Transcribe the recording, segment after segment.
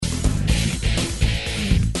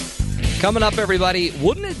Coming up, everybody,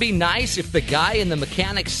 wouldn't it be nice if the guy in the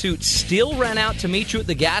mechanic suit still ran out to meet you at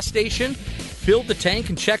the gas station, filled the tank,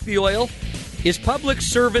 and checked the oil? Is public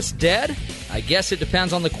service dead? I guess it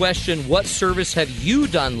depends on the question, what service have you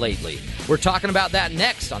done lately? We're talking about that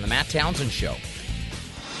next on The Matt Townsend Show.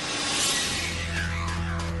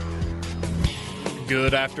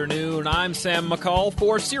 Good afternoon. I'm Sam McCall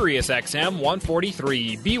for SiriusXM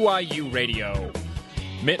 143 BYU Radio.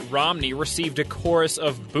 Mitt Romney received a chorus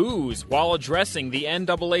of boos while addressing the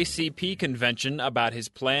NAACP convention about his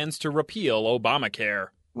plans to repeal Obamacare.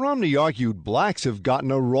 Romney argued blacks have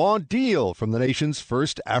gotten a raw deal from the nation's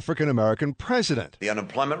first African-American president. The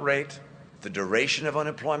unemployment rate, the duration of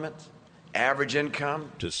unemployment, average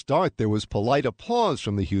income. To start, there was polite applause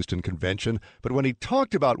from the Houston convention, but when he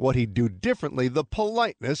talked about what he'd do differently, the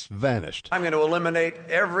politeness vanished. I'm going to eliminate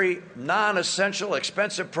every non-essential,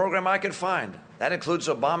 expensive program I can find. That includes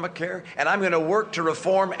Obamacare, and I'm going to work to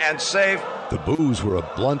reform and save. The boos were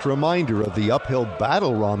a blunt reminder of the uphill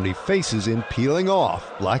battle Romney faces in peeling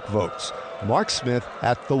off black votes. Mark Smith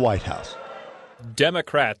at the White House.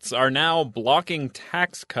 Democrats are now blocking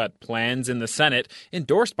tax cut plans in the Senate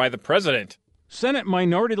endorsed by the president. Senate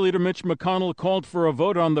Minority Leader Mitch McConnell called for a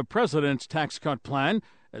vote on the president's tax cut plan,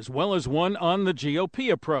 as well as one on the GOP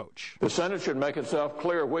approach. The Senate should make itself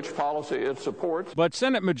clear which policy it supports. But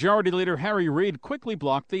Senate Majority Leader Harry Reid quickly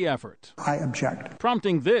blocked the effort. I object.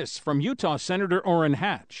 Prompting this from Utah Senator Orrin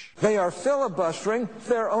Hatch. They are filibustering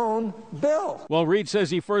their own bill. Well, Reid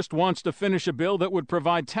says he first wants to finish a bill that would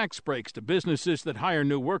provide tax breaks to businesses that hire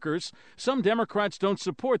new workers. Some Democrats don't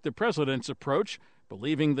support the president's approach,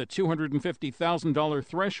 believing the $250,000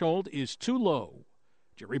 threshold is too low.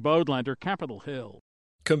 Jerry Bodlander, Capitol Hill.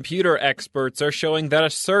 Computer experts are showing that a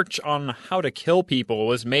search on how to kill people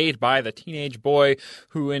was made by the teenage boy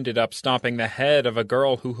who ended up stomping the head of a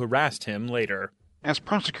girl who harassed him later. As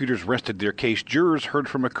prosecutors rested their case, jurors heard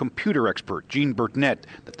from a computer expert, Jean Burnett,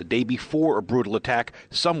 that the day before a brutal attack,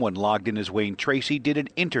 someone logged in as Wayne Tracy did an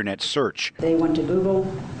internet search. They went to Google.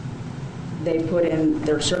 They put in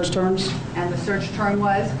their search terms. And the search term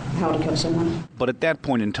was? How to kill someone. But at that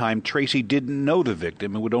point in time, Tracy didn't know the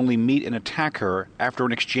victim and would only meet and attack her after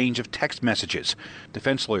an exchange of text messages.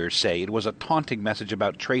 Defense lawyers say it was a taunting message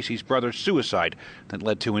about Tracy's brother's suicide that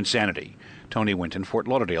led to insanity. Tony Winton, Fort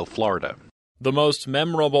Lauderdale, Florida. The most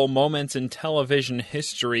memorable moments in television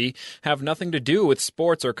history have nothing to do with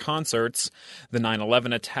sports or concerts. The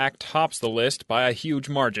 9/11 attack tops the list by a huge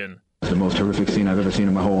margin. The most horrific scene I've ever seen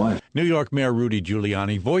in my whole life. New York Mayor Rudy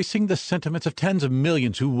Giuliani voicing the sentiments of tens of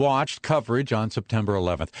millions who watched coverage on September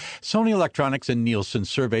 11th. Sony Electronics and Nielsen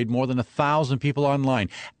surveyed more than 1,000 people online,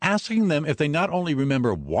 asking them if they not only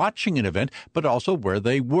remember watching an event, but also where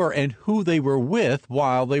they were and who they were with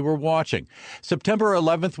while they were watching. September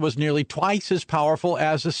 11th was nearly twice as powerful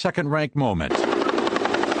as the second-ranked moment.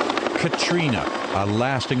 Katrina, a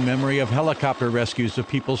lasting memory of helicopter rescues of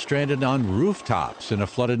people stranded on rooftops in a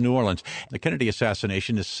flooded New Orleans. The Kennedy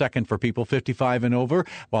assassination is second for people 55 and over,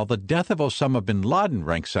 while the death of Osama bin Laden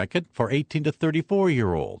ranks second for 18 to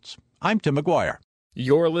 34-year-olds. I'm Tim McGuire.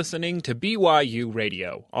 You're listening to BYU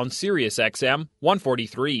Radio on SiriusXM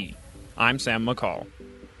 143. I'm Sam McCall.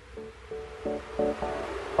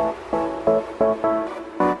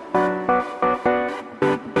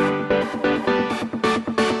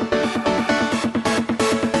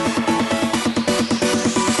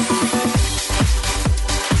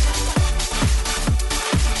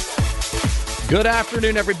 Good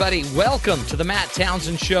afternoon, everybody. Welcome to the Matt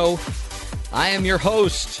Townsend Show. I am your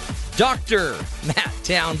host, Dr. Matt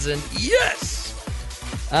Townsend. Yes!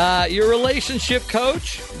 Your relationship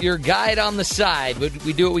coach, your guide on the side.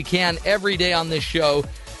 We do what we can every day on this show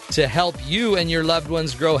to help you and your loved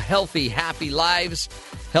ones grow healthy, happy lives,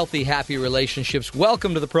 healthy, happy relationships.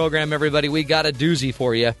 Welcome to the program, everybody. We got a doozy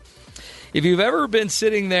for you. If you've ever been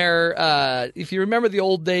sitting there, if you remember the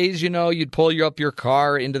old days, you know, you'd pull up your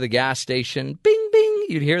car into the gas station, bing, bing,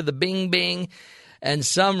 you'd hear the bing, bing, and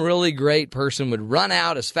some really great person would run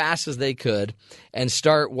out as fast as they could and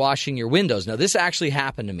start washing your windows. Now, this actually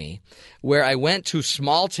happened to me where I went to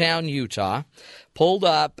small town Utah, pulled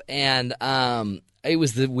up, and it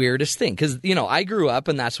was the weirdest thing because, you know, I grew up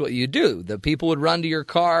and that's what you do. The people would run to your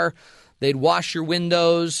car, they'd wash your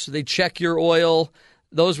windows, they'd check your oil.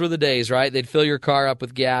 Those were the days, right? They'd fill your car up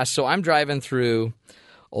with gas. So I'm driving through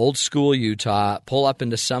old school Utah, pull up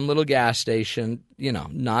into some little gas station, you know,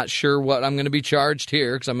 not sure what I'm going to be charged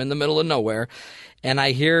here because I'm in the middle of nowhere. And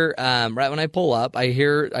I hear, right when I pull up, I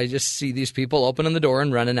just see these people opening the door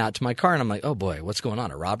and running out to my car. And I'm like, oh boy, what's going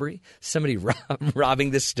on? A robbery? Somebody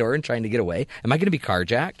robbing this store and trying to get away? Am I going to be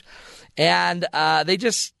carjacked? And they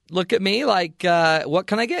just look at me like, what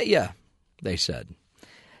can I get you? they said.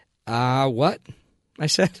 What? I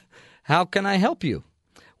said, how can I help you?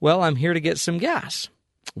 Well, I'm here to get some gas.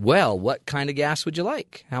 Well, what kind of gas would you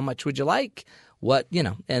like? How much would you like? What,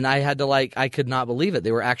 and I had to I could not believe it.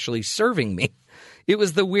 They were actually serving me. It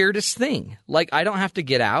was the weirdest thing. I don't have to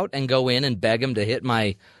get out and go in and beg them to hit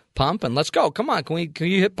my pump and let's go. Come on, can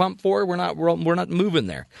you hit pump 4? We're not moving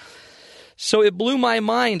there. So it blew my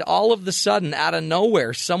mind. All of a sudden, out of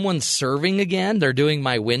nowhere, someone's serving again. They're doing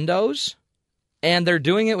my windows, and they're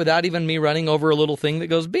doing it without even me running over a little thing that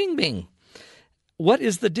goes bing, bing. What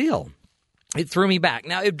is the deal? It threw me back.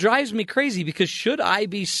 Now, it drives me crazy because should I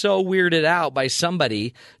be so weirded out by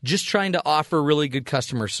somebody just trying to offer really good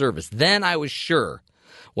customer service? Then I was sure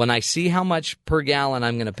when I see how much per gallon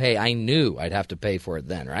I'm going to pay, I knew I'd have to pay for it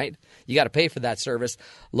then, right? You got to pay for that service.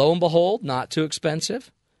 Lo and behold, not too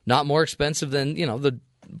expensive, not more expensive than, the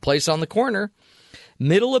place on the corner.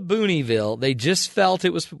 Middle of Booneyville, they just felt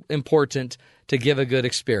it was important to give a good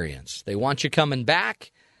experience. They want you coming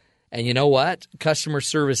back. And you know what? Customer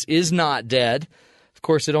service is not dead. Of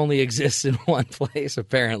course, it only exists in one place,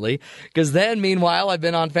 apparently. Because then, meanwhile, I've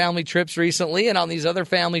been on family trips recently, and on these other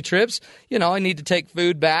family trips, I need to take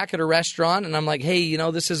food back at a restaurant, and I'm like, hey,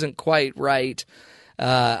 this isn't quite right.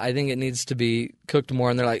 I think it needs to be cooked more.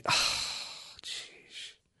 And they're like, oh,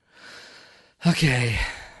 jeez. Okay.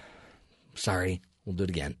 Sorry. We'll do it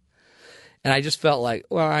again. And I just felt like,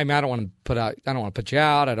 well, I don't want to put you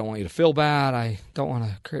out. I don't want you to feel bad. I don't want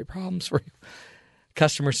to create problems for you.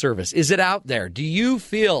 Customer service. Is it out there? Do you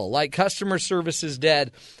feel like customer service is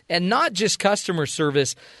dead? And not just customer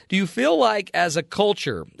service. Do you feel like as a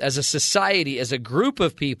culture, as a society, as a group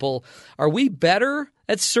of people, are we better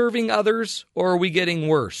at serving others or are we getting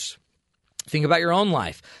worse? Think about your own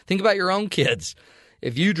life. Think about your own kids.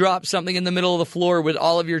 If you drop something in the middle of the floor, would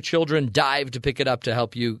all of your children dive to pick it up to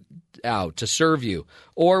help you out, to serve you?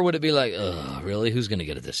 Or would it be like, ugh, really? Who's going to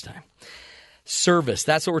get it this time? Service.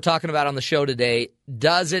 That's what we're talking about on the show today.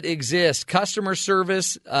 Does it exist? Customer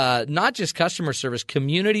service, not just customer service,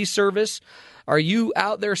 community service. Are you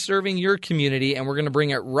out there serving your community? And we're going to bring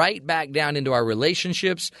it right back down into our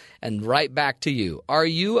relationships and right back to you. Are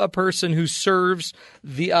you a person who serves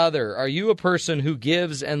the other? Are you a person who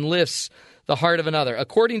gives and lifts the heart of another?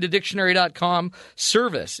 According to dictionary.com,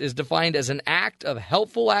 service is defined as an act of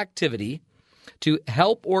helpful activity to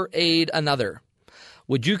help or aid another.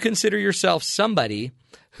 Would you consider yourself somebody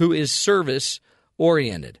who is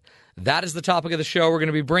service-oriented? That is the topic of the show. We're going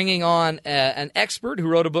to be bringing on an expert who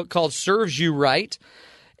wrote a book called Serves You Right.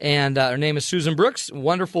 And her name is Susan Brooks,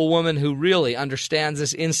 wonderful woman who really understands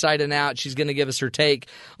this inside and out. She's going to give us her take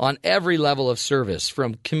on every level of service,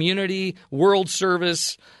 from community, world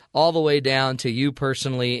service, all the way down to you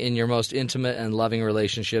personally in your most intimate and loving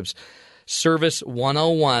relationships. Service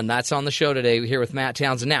 101. That's on the show today here with Matt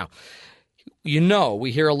Townsend. Now,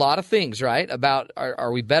 we hear a lot of things, right, about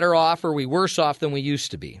are we better off or are we worse off than we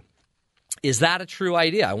used to be? Is that a true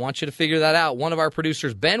idea? I want you to figure that out. One of our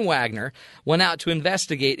producers, Ben Wagner, went out to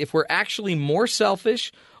investigate if we're actually more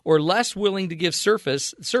selfish or less willing to give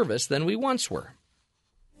service than we once were.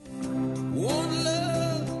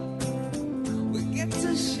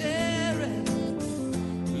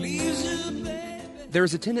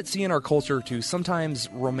 There's a tendency in our culture to sometimes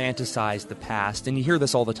romanticize the past, and you hear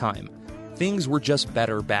this all the time. Things were just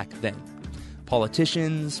better back then.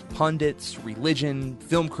 Politicians, pundits, religion,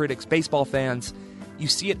 film critics, baseball fans, you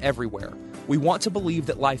see it everywhere. We want to believe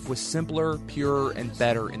that life was simpler, purer, and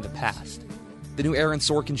better in the past. The new Aaron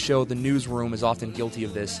Sorkin show, The Newsroom, is often guilty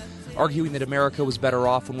of this, arguing that America was better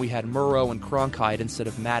off when we had Murrow and Cronkite instead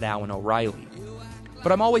of Maddow and O'Reilly.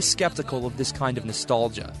 But I'm always skeptical of this kind of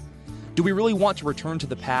nostalgia. Do we really want to return to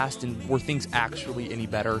the past, and were things actually any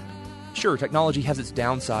better? Sure, technology has its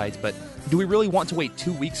downsides, but do we really want to wait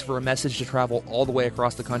 2 weeks for a message to travel all the way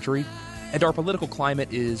across the country? And our political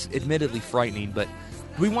climate is admittedly frightening, but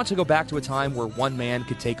do we want to go back to a time where one man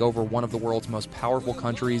could take over one of the world's most powerful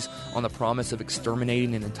countries on the promise of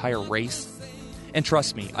exterminating an entire race? And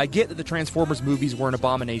trust me, I get that the Transformers movies were an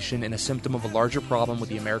abomination and a symptom of a larger problem with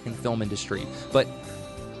the American film industry, but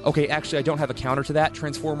okay, actually, I don't have a counter to that.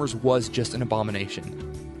 Transformers was just an abomination.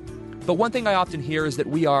 But one thing I often hear is that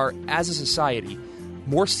we are, as a society,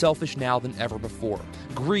 more selfish now than ever before.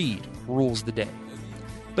 Greed rules the day.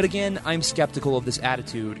 But again, I'm skeptical of this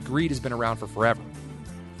attitude. Greed has been around for forever.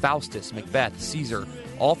 Faustus, Macbeth, Caesar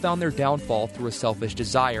all found their downfall through a selfish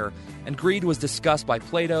desire, and greed was discussed by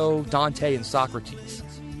Plato, Dante, and Socrates.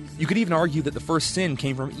 You could even argue that the first sin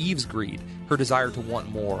came from Eve's greed, her desire to want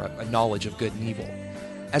more, a knowledge of good and evil.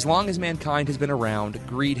 As long as mankind has been around,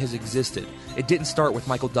 greed has existed. It didn't start with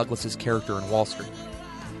Michael Douglas's character in Wall Street.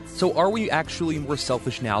 So are we actually more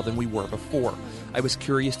selfish now than we were before? I was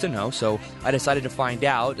curious to know, so I decided to find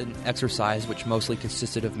out, an exercise which mostly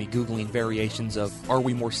consisted of me Googling variations of "are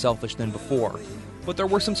we more selfish than before?" But there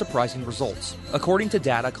were some surprising results. According to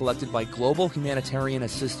data collected by Global Humanitarian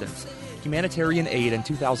Assistance, humanitarian aid in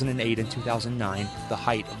 2008 and 2009, the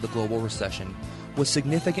height of the global recession, was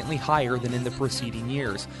significantly higher than in the preceding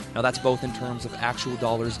years. Now that's both in terms of actual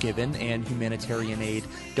dollars given and humanitarian aid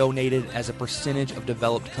donated as a percentage of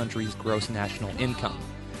developed countries' gross national income.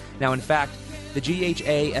 Now in fact, the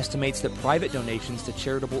GHA estimates that private donations to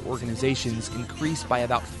charitable organizations increased by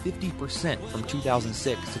about 50% from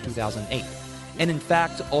 2006 to 2008. And in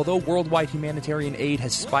fact, although worldwide humanitarian aid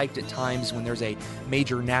has spiked at times when there's a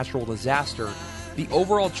major natural disaster, the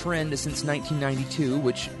overall trend since 1992,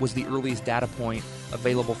 which was the earliest data point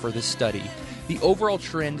available for this study, the overall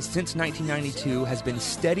trend since 1992 has been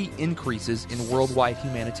steady increases in worldwide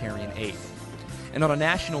humanitarian aid. And on a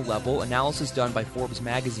national level, analysis done by Forbes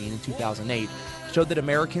magazine in 2008 showed that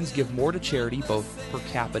Americans give more to charity, both per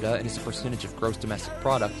capita and as a percentage of gross domestic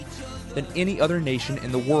product, than any other nation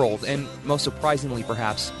in the world. And most surprisingly,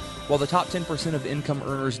 perhaps, while the top 10% of income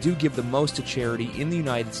earners do give the most to charity in the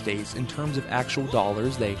United States in terms of actual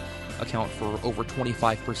dollars, they account for over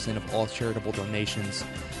 25% of all charitable donations,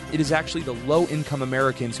 it is actually the low-income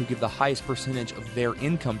Americans who give the highest percentage of their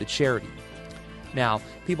income to charity. Now,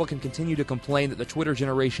 people can continue to complain that the Twitter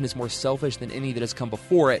generation is more selfish than any that has come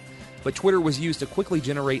before it, but Twitter was used to quickly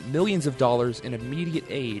generate millions of dollars in immediate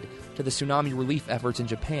aid to the tsunami relief efforts in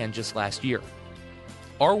Japan just last year.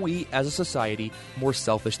 Are we, as a society, more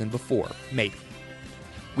selfish than before? Maybe.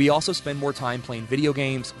 We also spend more time playing video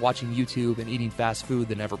games, watching YouTube, and eating fast food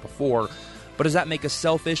than ever before, but does that make us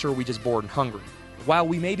selfish, or are we just bored and hungry? While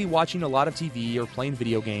we may be watching a lot of TV or playing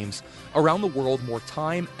video games, around the world more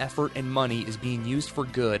time, effort, and money is being used for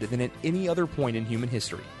good than at any other point in human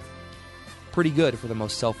history. Pretty good for the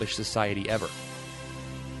most selfish society ever.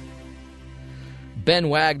 Ben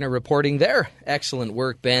Wagner reporting there. Excellent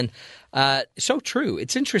work, Ben. So true.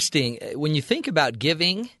 It's interesting. When you think about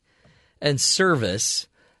giving and service,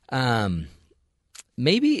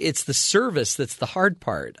 maybe it's the service that's the hard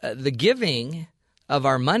part. The giving of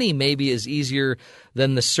our money maybe is easier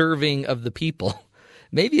than the serving of the people.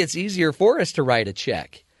 Maybe it's easier for us to write a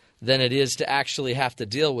check than it is to actually have to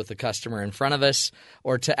deal with the customer in front of us,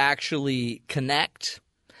 or to actually connect,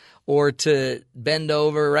 or to bend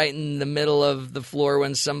over right in the middle of the floor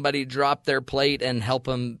when somebody dropped their plate and help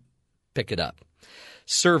them pick it up.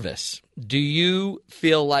 Service. Do you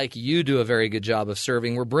feel like you do a very good job of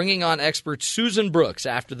serving? We're bringing on expert Susan Brooks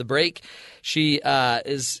after the break. She's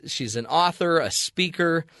an author, a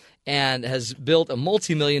speaker, and has built a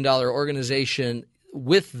multi-million-dollar organization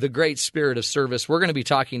with the great spirit of service. We're going to be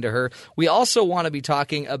talking to her. We also want to be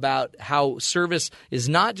talking about how service is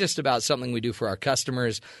not just about something we do for our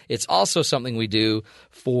customers. It's also something we do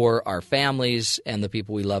for our families and the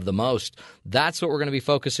people we love the most. That's what we're going to be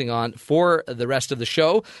focusing on for the rest of the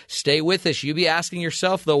show. Stay with us. You be asking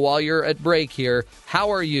yourself, though, while you're at break here,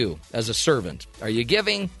 how are you as a servant? Are you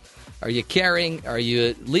giving? Are you caring? Are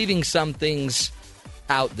you leaving some things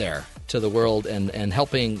out there to the world and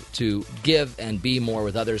helping to give and be more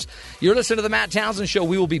with others? You're listening to The Matt Townsend Show.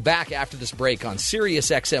 We will be back after this break on Sirius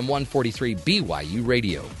XM 143 BYU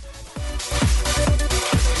Radio.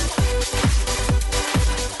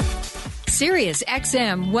 Sirius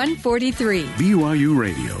XM 143 BYU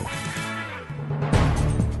Radio.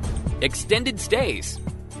 Extended stays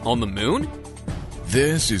on the moon?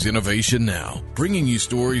 This is Innovation Now, bringing you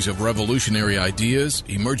stories of revolutionary ideas,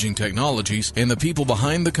 emerging technologies, and the people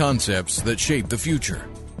behind the concepts that shape the future.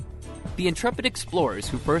 The intrepid explorers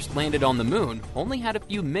who first landed on the moon only had a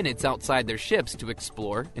few minutes outside their ships to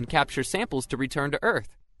explore and capture samples to return to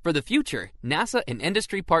Earth. For the future, NASA and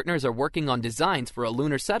industry partners are working on designs for a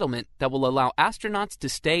lunar settlement that will allow astronauts to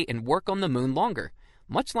stay and work on the moon longer,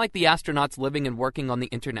 much like the astronauts living and working on the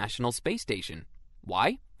International Space Station.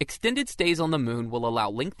 Why? Extended stays on the moon will allow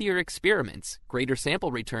lengthier experiments, greater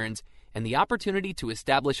sample returns, and the opportunity to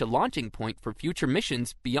establish a launching point for future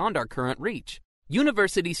missions beyond our current reach.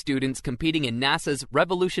 University students competing in NASA's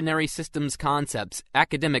Revolutionary Systems Concepts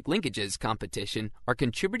Academic Linkages competition are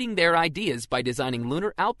contributing their ideas by designing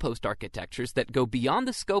lunar outpost architectures that go beyond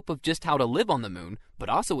the scope of just how to live on the moon, but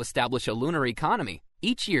also establish a lunar economy.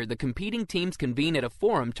 Each year, the competing teams convene at a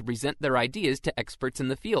forum to present their ideas to experts in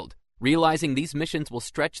the field. Realizing these missions will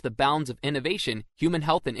stretch the bounds of innovation, human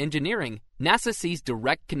health, and engineering, NASA sees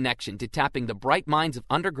direct connection to tapping the bright minds of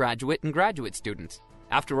undergraduate and graduate students.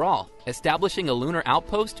 After all, establishing a lunar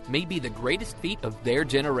outpost may be the greatest feat of their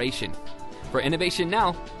generation. For Innovation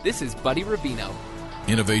Now, this is Buddy Rubino.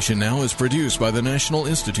 Innovation Now is produced by the National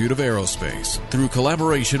Institute of Aerospace through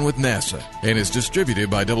collaboration with NASA and is distributed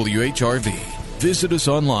by WHRV. Visit us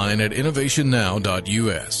online at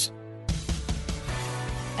innovationnow.us.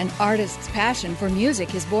 An artist's passion for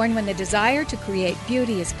music is born when the desire to create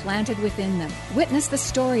beauty is planted within them. Witness the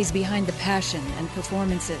stories behind the passion and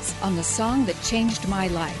performances on The Song That Changed My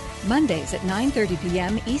Life, Mondays at 9:30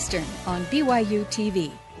 p.m. Eastern on BYU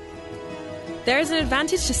TV. There is an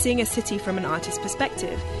advantage to seeing a city from an artist's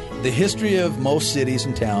perspective. The history of most cities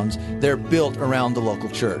and towns, they're built around the local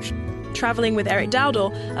church. Traveling with Eric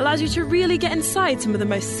Dowdle allows you to really get inside some of the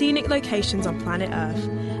most scenic locations on planet Earth.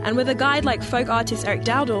 And with a guide like folk artist Eric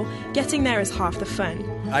Dowdle, getting there is half the fun.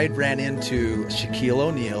 I ran into Shaquille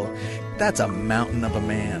O'Neal. That's a mountain of a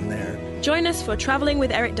man there. Join us for Traveling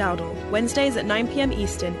with Eric Dowdle, Wednesdays at 9 p.m.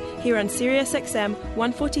 Eastern, here on Sirius XM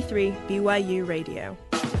 143 BYU Radio.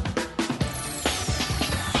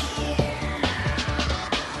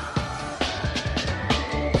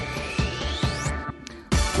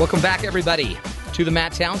 Welcome back, everybody, to the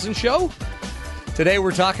Matt Townsend Show. Today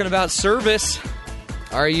we're talking about service.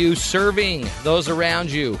 Are you serving those around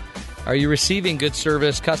you? Are you receiving good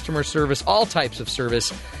service, customer service, all types of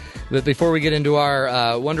service? But before we get into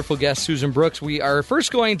our wonderful guest, Susan Brooks, we are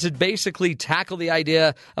first going to basically tackle the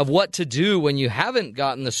idea of what to do when you haven't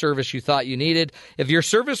gotten the service you thought you needed. If your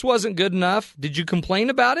service wasn't good enough, did you complain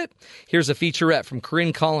about it? Here's a featurette from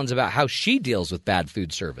Corinne Collins about how she deals with bad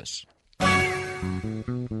food service.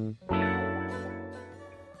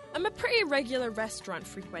 I'm a pretty regular restaurant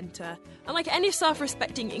frequenter, and like any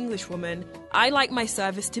self-respecting Englishwoman, I like my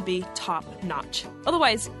service to be top-notch.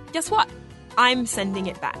 Otherwise, guess what? I'm sending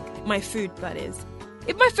it back. My food, that is.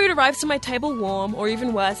 If my food arrives to my table warm, or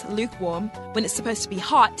even worse, lukewarm, when it's supposed to be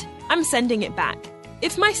hot, I'm sending it back.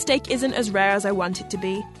 If my steak isn't as rare as I want it to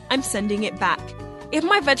be, I'm sending it back. If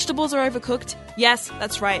my vegetables are overcooked, yes,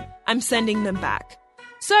 that's right, I'm sending them back.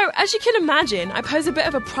 So, as you can imagine, I pose a bit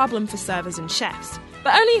of a problem for servers and chefs,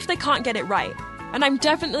 but only if they can't get it right. And I'm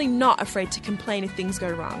definitely not afraid to complain if things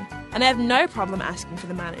go wrong, and I have no problem asking for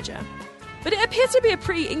the manager. But it appears to be a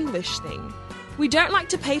pretty English thing. We don't like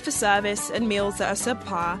to pay for service and meals that are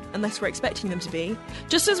subpar unless we're expecting them to be,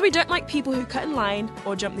 just as we don't like people who cut in line,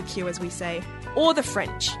 or jump the queue as we say, or the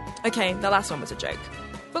French. Okay, the last one was a joke.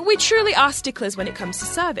 But we truly are sticklers when it comes to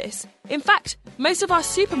service. In fact, most of our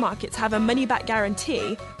supermarkets have a money-back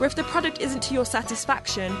guarantee, where if the product isn't to your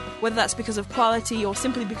satisfaction, whether that's because of quality or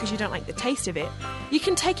simply because you don't like the taste of it, you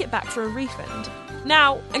can take it back for a refund.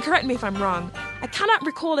 Now, and correct me if I'm wrong, I cannot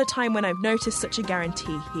recall a time when I've noticed such a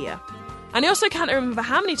guarantee here. And I also can't remember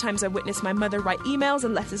how many times I've witnessed my mother write emails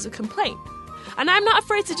and letters of complaint. And I'm not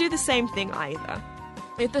afraid to do the same thing either.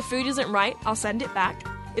 If the food isn't right, I'll send it back.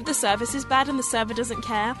 If the service is bad and the server doesn't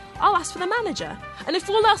care, I'll ask for the manager. And if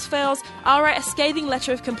all else fails, I'll write a scathing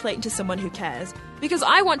letter of complaint to someone who cares, because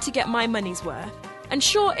I want to get my money's worth. And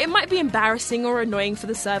sure, it might be embarrassing or annoying for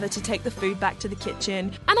the server to take the food back to the kitchen,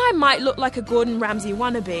 and I might look like a Gordon Ramsay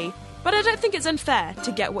wannabe, but I don't think it's unfair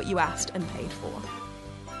to get what you asked and paid for.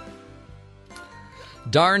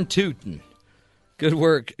 Darn tootin'. Good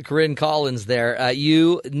work, Corinne Collins there.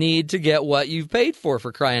 You need to get what you've paid for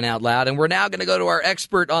crying out loud. And we're now going to go to our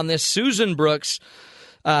expert on this, Susan Brooks.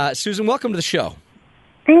 Susan, welcome to the show.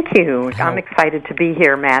 Thank you. I'm excited to be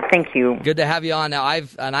here, Matt. Thank you. Good to have you on. Now,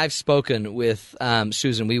 I've spoken with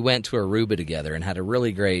Susan. We went to Aruba together and had a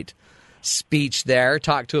really great speech there,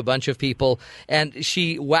 talked to a bunch of people, and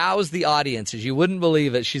she wows the audiences. You wouldn't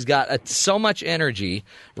believe it. She's got so much energy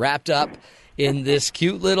wrapped up in this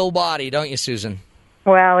cute little body, don't you, Susan?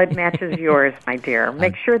 Well, it matches yours, my dear.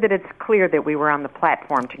 Make sure that it's clear that we were on the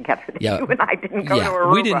platform together, that you and I didn't go to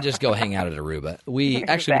Aruba. We didn't just go hang out at Aruba. We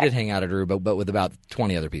did hang out at Aruba, but with about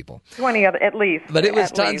 20 other people. 20 other, at least. But it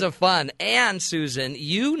was tons of fun. And, Susan,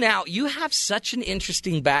 you have such an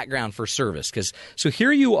interesting background for service. So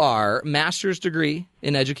here you are, master's degree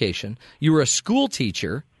in education. You were a school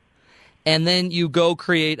teacher. And then you go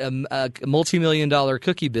create a multi-million-dollar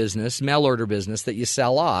cookie business, mail-order business that you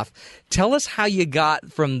sell off. Tell us how you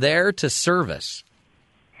got from there to service.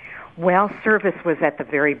 Well, service was at the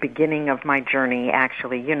very beginning of my journey,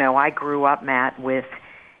 actually. You know, I grew up, Matt, with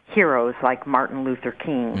heroes like Martin Luther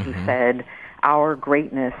King, who said, our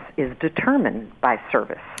greatness is determined by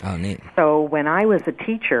service. Oh, neat. So when I was a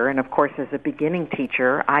teacher, and of course as a beginning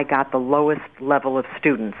teacher, I got the lowest level of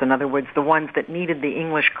students. In other words, the ones that needed the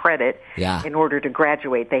English credit in order to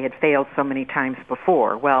graduate. They had failed so many times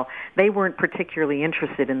before. Well, they weren't particularly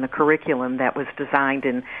interested in the curriculum that was designed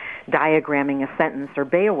in diagramming a sentence or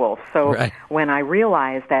Beowulf. So when I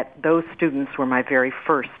realized that those students were my very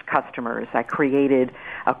first customers, I created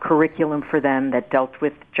a curriculum for them that dealt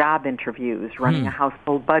with job interviews, finances, running a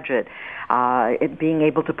household budget, being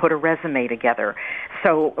able to put a resume together.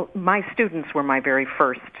 So my students were my very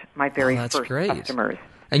first customers.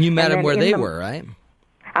 And you met them where they were, right?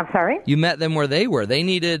 I'm sorry? You met them where they were.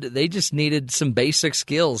 They just needed some basic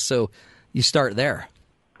skills, so you start there.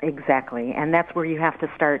 Exactly, and that's where you have to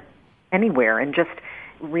start anywhere. And just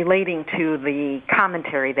relating to the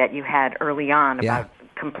commentary that you had early on about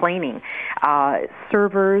complaining,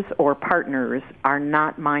 servers or partners are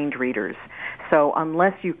not mind readers. So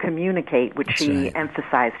unless you communicate, which she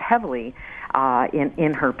emphasized heavily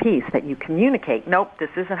in her piece, that you communicate, nope, this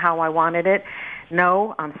isn't how I wanted it,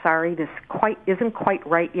 no, I'm sorry, this isn't quite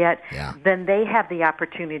right yet, then they have the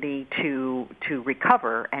opportunity to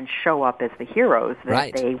recover and show up as the heroes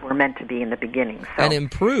that they were meant to be in the beginning. So. And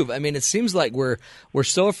improve. I mean, it seems like we're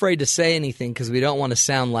so afraid to say anything because we don't want to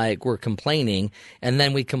sound like we're complaining, and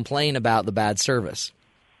then we complain about the bad service.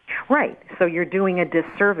 Right. So you're doing a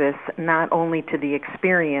disservice not only to the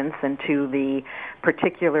experience and to the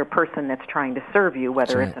particular person that's trying to serve you,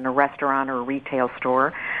 whether it's in a restaurant or a retail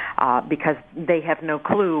store, because they have no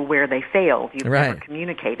clue where they failed. You've never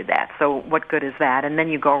communicated that. So what good is that? And then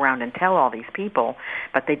you go around and tell all these people,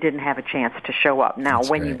 but they didn't have a chance to show up. Now,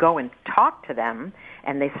 when you go and talk to them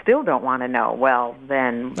and they still don't want to know, well,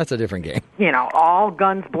 then... That's a different game. All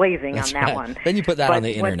guns blazing on that one. Then you put that on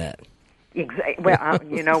the Internet. Exactly. Well,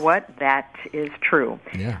 you know what? That is true.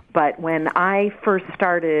 Yeah. But when I first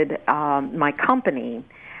started my company,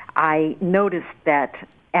 I noticed that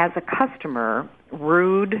as a customer,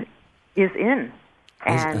 rude is in.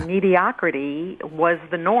 And mediocrity was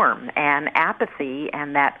the norm. And apathy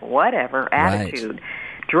and that whatever attitude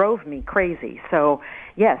drove me crazy. So,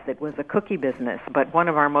 yes, it was a cookie business. But one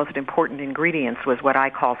of our most important ingredients was what I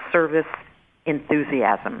call service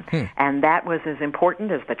enthusiasm. And that was as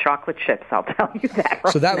important as the chocolate chips, I'll tell you that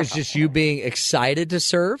right So that now. was just you being excited to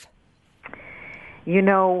serve? You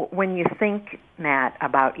know, when you think, Matt,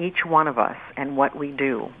 about each one of us and what we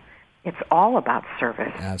do, it's all about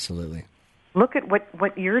service. Absolutely. Look at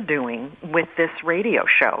what you're doing with this radio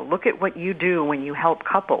show. Look at what you do when you help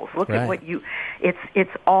couples. Look at what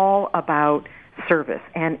it's all about service.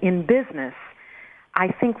 And in business, I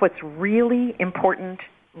think what's really important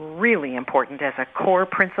as a core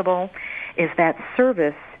principle is that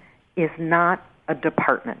service is not a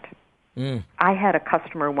department. I had a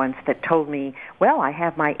customer once that told me, well, I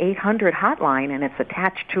have my 800 hotline and it's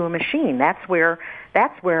attached to a machine. That's where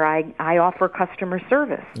I offer customer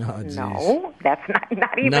service. Oh, no, that's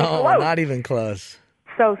not even close. No, not even close.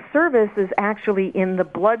 So service is actually in the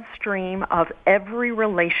bloodstream of every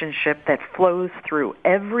relationship that flows through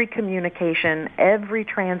every communication, every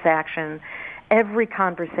transaction, every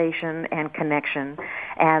conversation and connection,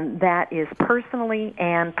 and that is personally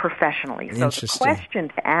and professionally. So the question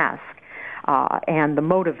to ask and the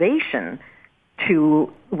motivation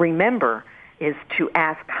to remember is to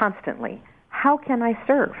ask constantly, how can I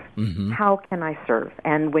serve? How can I serve?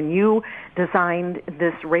 And when you designed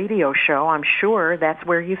this radio show, I'm sure that's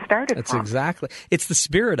where you started That's from. exactly. It's the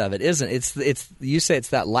spirit of it, isn't it? It's you say it's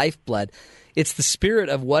that lifeblood. It's the spirit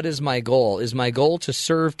of what is my goal? Is my goal to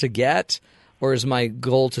serve to get, or is my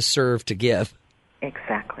goal to serve to give?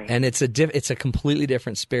 Exactly. And it's a completely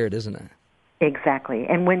different spirit, isn't it? Exactly.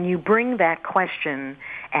 And when you bring that question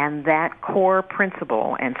and that core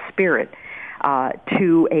principle and spirit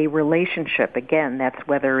to a relationship, again, that's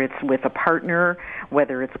whether it's with a partner,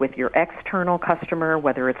 whether it's with your external customer,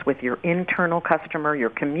 whether it's with your internal customer,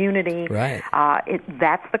 your community,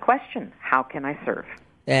 that's the question. How can I serve?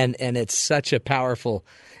 And it's such a powerful,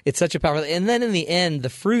 and then in the end, the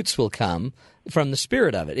fruits will come from the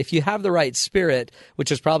spirit of it. If you have the right spirit,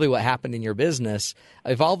 which is probably what happened in your business,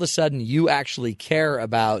 if all of a sudden you actually care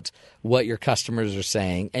about what your customers are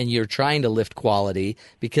saying and you're trying to lift quality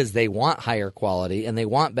because they want higher quality and they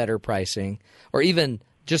want better pricing or even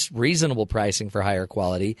just reasonable pricing for higher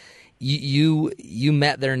quality, you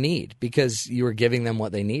met their need because you were giving them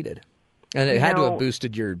what they needed. And it had to have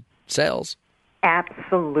boosted your sales.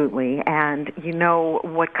 Absolutely. And you know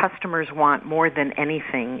what customers want more than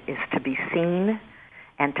anything is to be seen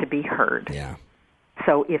and to be heard. Yeah.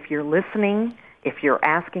 So if you're listening, if you're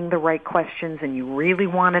asking the right questions and you really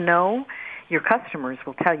want to know, your customers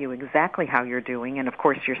will tell you exactly how you're doing, and of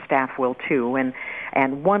course your staff will too.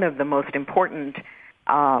 And one of the most important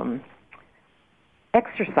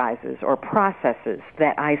exercises or processes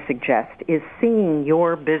that I suggest is seeing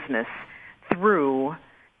your business through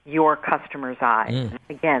your customer's eyes.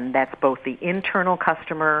 Again, that's both the internal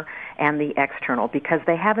customer and the external, because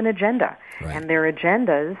they have an agenda, and their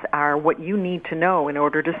agendas are what you need to know in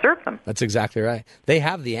order to serve them. That's exactly right. They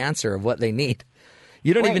have the answer of what they need.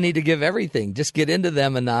 You don't even need to give everything. Just get into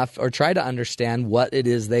them enough or try to understand what it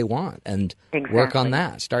is they want and work on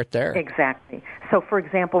that. Start there. Exactly. So, for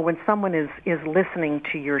example, when someone is listening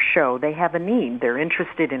to your show, they have a need. They're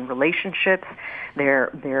interested in relationships.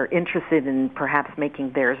 They're interested in perhaps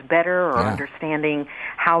making theirs better or understanding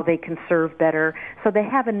how they can serve better. So they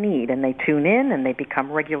have a need, and they tune in, and they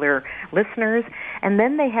become regular listeners. And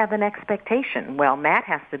then they have an expectation. Well, Matt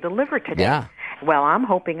has to deliver today. Yeah. Well, I'm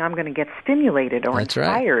hoping I'm going to get stimulated or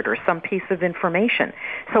inspired or some piece of information.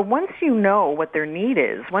 So once you know what their need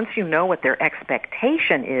is, once you know what their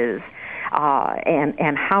expectation is,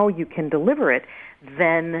 and how you can deliver it,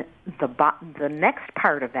 then the next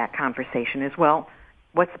part of that conversation is, well,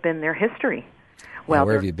 what's been their history? Well,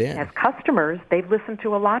 where have you been? As customers, they've listened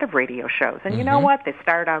to a lot of radio shows. And you know what? They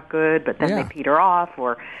start out good, but then they peter off.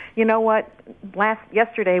 Or, you know what?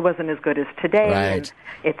 Yesterday wasn't as good as today. Right. And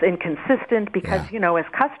it's inconsistent because, you know, as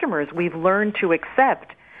customers, we've learned to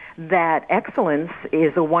accept that excellence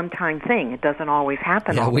is a one-time thing. It doesn't always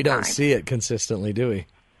happen all the time. Yeah, we don't see it consistently, do we?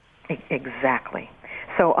 Exactly.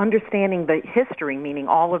 So understanding the history, meaning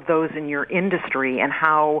all of those in your industry and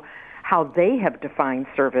how they have defined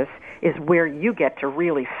service, is where you get to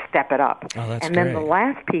really step it up. Oh, that's and then the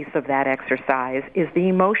last piece of that exercise is the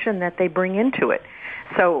emotion that they bring into it.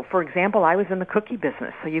 So, for example, I was in the cookie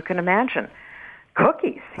business, so you can imagine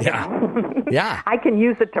cookies. Yeah. I can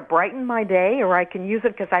use it to brighten my day, or I can use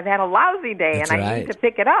it because I've had a lousy day That's and I need to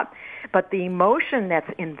pick it up. But the emotion that's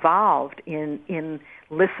involved in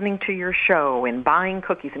listening to your show and buying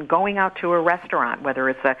cookies and going out to a restaurant, whether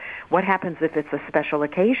it's what happens if it's a special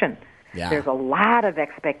occasion? Yeah. There's a lot of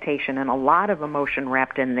expectation and a lot of emotion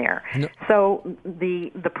wrapped in there. No. So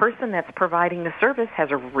the person that's providing the service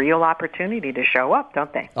has a real opportunity to show up,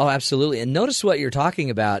 don't they? Oh, absolutely. And notice what you're talking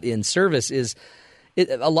about in service is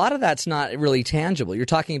a lot of that's not really tangible. You're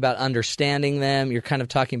talking about understanding them. You're kind of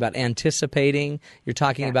talking about anticipating. You're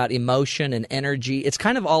talking about emotion and energy. It's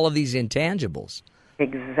kind of all of these intangibles.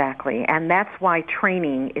 Exactly. And that's why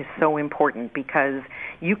training is so important, because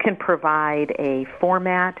you can provide a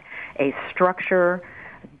format, a structure.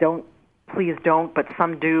 Please don't, but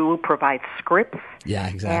some do provide scripts. Yeah,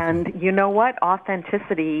 exactly. And you know what?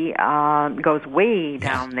 Authenticity goes way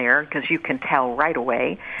down there, because you can tell right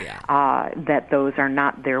away that those are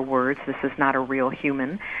not their words. This is not a real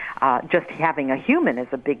human. Just having a human is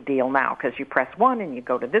a big deal now, because you press 1 and you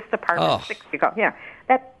go to this department, 6, you go,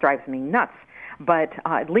 that drives me nuts. But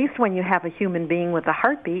at least when you have a human being with a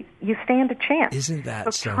heartbeat, you stand a chance. Isn't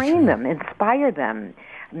that so train them, inspire them,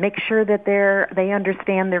 make sure that they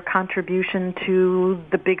understand their contribution to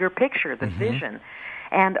the bigger picture, the vision.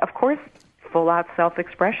 And, of course, full-out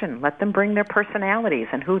self-expression. Let them bring their personalities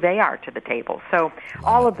and who they are to the table. So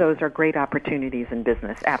all of those are great opportunities in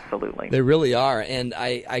business, absolutely. They really are. And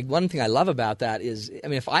I one thing I love about that is, I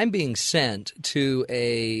mean, if I'm being sent to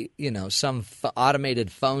some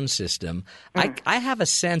automated phone system, I have a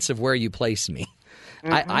sense of where you place me.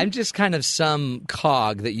 I'm just kind of some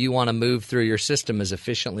cog that you want to move through your system as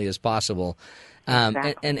efficiently as possible. And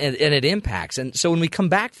it impacts. And so when we come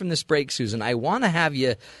back from this break, Susan, I want to have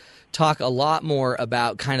you talk a lot more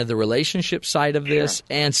about kind of the relationship side of this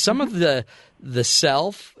and some of the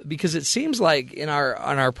self, because it seems like in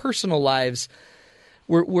our personal lives,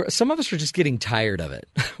 we're some of us are just getting tired of it.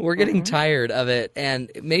 We're getting tired of it, and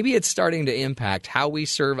maybe it's starting to impact how we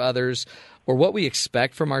serve others or what we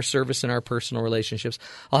expect from our service in our personal relationships.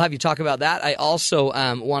 I'll have you talk about that. I also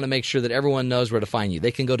want to make sure that everyone knows where to find you.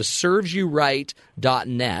 They can go to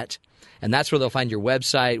servesyouright.net. And that's where they'll find your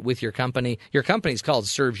website with your company. Your company's called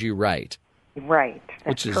Serves You Right. Right.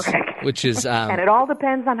 That's correct. Which is and it all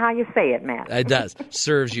depends on how you say it, Matt. It does.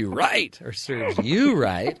 Serves You Right or Serves You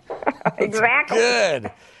Right. Exactly.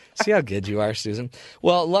 Good. See how good you are, Susan.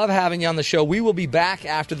 Well, love having you on the show. We will be back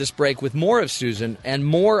after this break with more of Susan and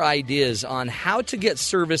more ideas on how to get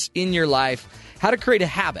service in your life, how to create a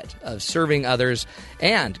habit of serving others,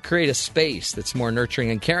 and create a space that's more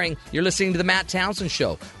nurturing and caring. You're listening to The Matt Townsend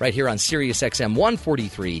Show right here on Sirius XM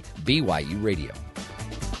 143 BYU Radio.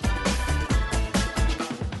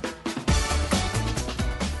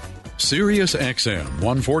 Sirius XM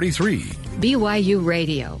 143 BYU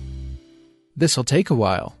Radio. This'll take a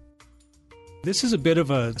while. This is a bit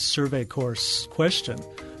of a survey course question.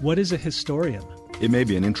 What is a historian? It may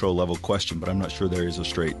be an intro-level question, but I'm not sure there is a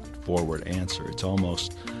straightforward answer. It's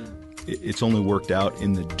only worked out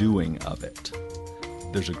in the doing of it.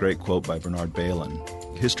 There's a great quote by Bernard Bailyn.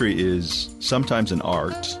 History is sometimes an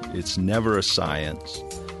art, it's never a science,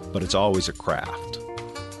 but it's always a craft.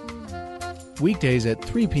 Weekdays at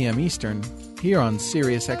 3 p.m. Eastern, here on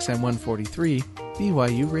Sirius XM 143,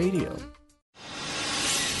 BYU Radio.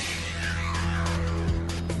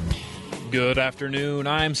 Good afternoon.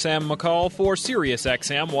 I'm Sam McCall for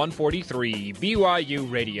SiriusXM 143 BYU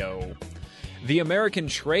Radio. The American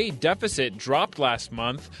trade deficit dropped last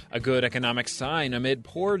month, a good economic sign amid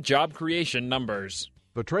poor job creation numbers.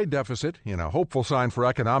 The trade deficit, in a hopeful sign for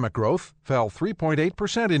economic growth, fell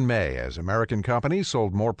 3.8% in May as American companies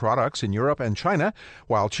sold more products in Europe and China,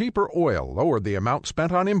 while cheaper oil lowered the amount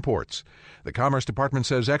spent on imports. The Commerce Department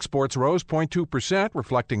says exports rose 0.2%,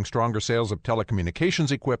 reflecting stronger sales of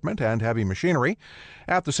telecommunications equipment and heavy machinery.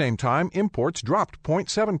 At the same time, imports dropped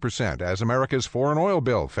 0.7% as America's foreign oil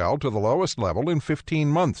bill fell to the lowest level in 15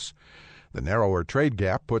 months. The narrower trade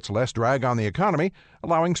gap puts less drag on the economy,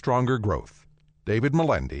 allowing stronger growth. David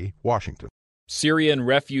Melendi, Washington. Syrian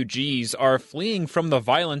refugees are fleeing from the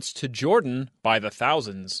violence to Jordan by the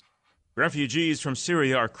thousands. Refugees from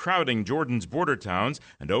Syria are crowding Jordan's border towns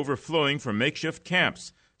and overflowing from makeshift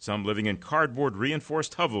camps, some living in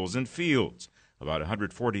cardboard-reinforced hovels and fields. About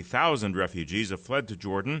 140,000 refugees have fled to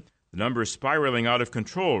Jordan. The number is spiraling out of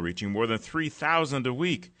control, reaching more than 3,000 a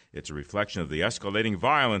week. It's a reflection of the escalating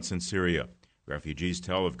violence in Syria. Refugees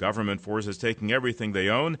tell of government forces taking everything they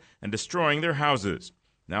own and destroying their houses.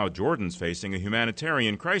 Now Jordan's facing a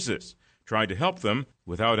humanitarian crisis, trying to help them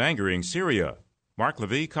without angering Syria. Mark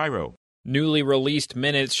Levy, Cairo. Newly released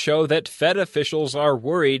minutes show that Fed officials are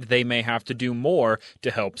worried they may have to do more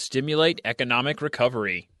to help stimulate economic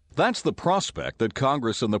recovery. That's the prospect that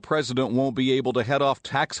Congress and the president won't be able to head off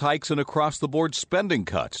tax hikes and across-the-board spending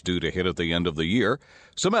cuts due to hit at the end of the year.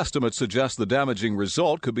 Some estimates suggest the damaging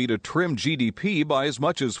result could be to trim GDP by as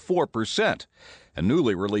much as 4%. And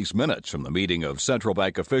newly released minutes from the meeting of central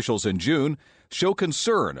bank officials in June show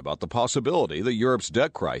concern about the possibility that Europe's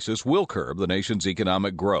debt crisis will curb the nation's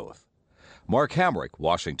economic growth. Mark Hamrick,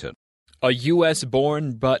 Washington. A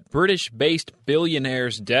U.S.-born but British-based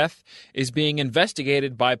billionaire's death is being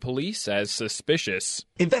investigated by police as suspicious.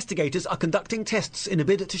 Investigators are conducting tests in a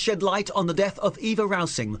bid to shed light on the death of Eva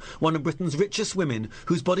Rousing, one of Britain's richest women,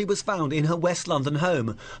 whose body was found in her West London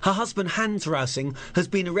home. Her husband, Hans Rousing, has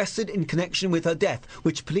been arrested in connection with her death,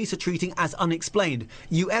 which police are treating as unexplained.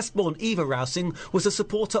 U.S.-born Eva Rousing was a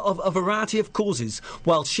supporter of a variety of causes,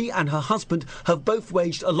 while she and her husband have both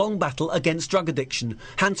waged a long battle against drug addiction.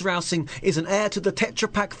 Hans Rousing is an heir to the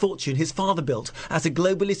Tetra Pak fortune his father built as a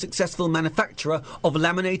globally successful manufacturer of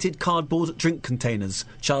laminated cardboard drink containers.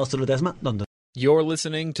 Charles de Ledesma, London. You're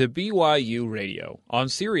listening to BYU Radio on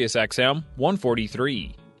SiriusXM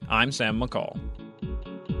 143. I'm Sam McCall.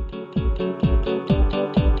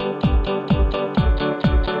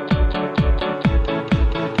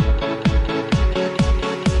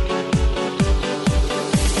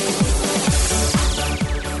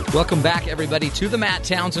 Welcome back, everybody, to the Matt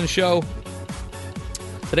Townsend Show.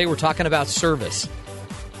 Today we're talking about service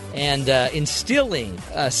and instilling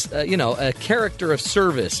a character of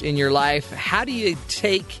service in your life. How do you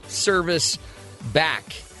take service back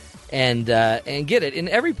and get it in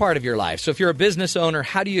every part of your life? So if you're a business owner,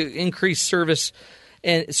 how do you increase service?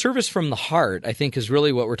 And service from the heart, I think, is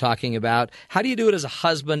really what we're talking about. How do you do it as a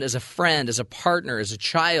husband, as a friend, as a partner, as a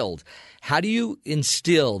child? How do you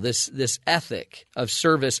instill this ethic of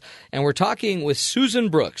service? And we're talking with Susan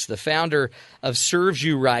Brooks, the founder of Serves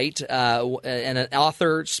You Right, and an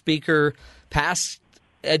author, speaker, past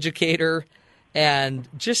educator, and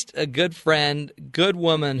just a good friend, good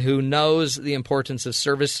woman who knows the importance of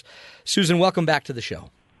service. Susan, welcome back to the show.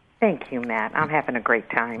 Thank you, Matt. I'm having a great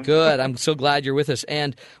time. Good. I'm so glad you're with us.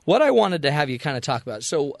 And what I wanted to have you kind of talk about,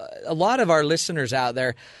 so a lot of our listeners out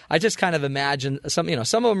there, I just kind of imagine some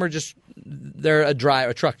of them are just, they're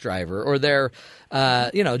a truck driver, or they're,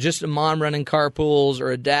 just a mom running carpools,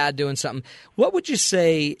 or a dad doing something. What would you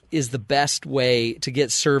say is the best way to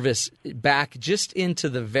get service back just into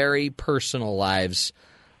the very personal lives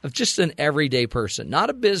of just an everyday person?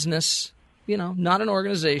 Not a business, not an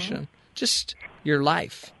organization, just your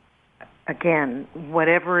life. Again,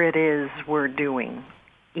 whatever it is we're doing,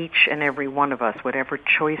 each and every one of us, whatever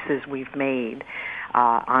choices we've made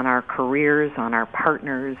on our careers, on our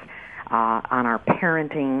partners, on our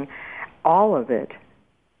parenting, all of it,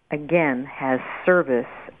 again, has service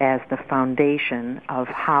as the foundation of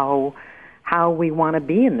how we want to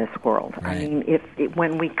be in this world. Right. I mean,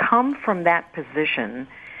 when we come from that position,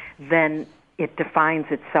 then it defines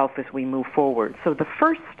itself as we move forward. So the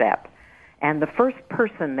first step, and the first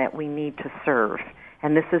person that we need to serve,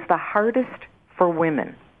 and this is the hardest for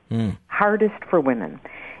women, is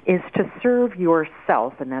to serve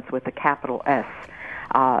yourself, and that's with a capital S,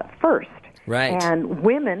 first. Right. And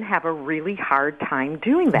women have a really hard time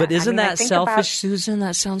doing that. But isn't that selfish, Susan?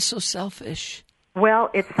 That sounds so selfish. Well,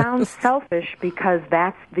 it sounds selfish because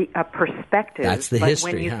that's a perspective. That's the but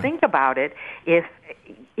history. When you think about it, if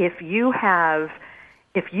if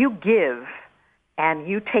you give and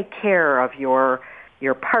you take care of your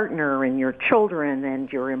partner and your children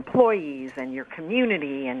and your employees and your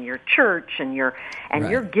community and your church and you're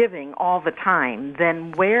giving all the time,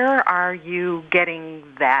 then where are you getting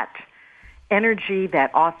that energy,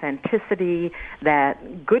 that authenticity,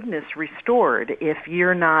 that goodness restored if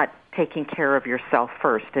you're not taking care of yourself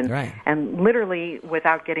first? And literally,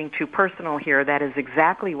 without getting too personal here, that is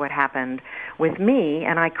exactly what happened with me,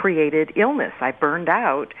 and I created illness. I burned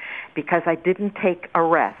out because I didn't take a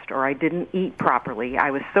rest or I didn't eat properly.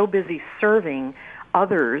 I was so busy serving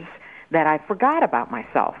others that I forgot about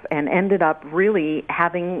myself and ended up really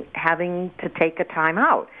having to take a time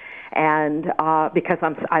out. And because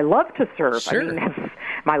I love to serve. Sure. I mean, that's,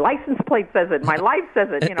 my license plate says it. My life says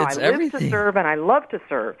it. You know, I live to serve, and I love to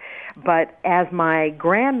serve. But as my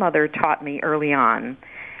grandmother taught me early on,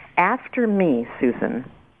 after me, Susan,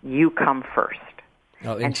 you come first.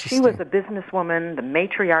 Oh, and she was a businesswoman, the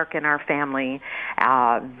matriarch in our family,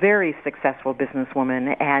 very successful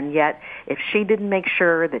businesswoman. And yet, if she didn't make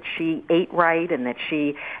sure that she ate right and that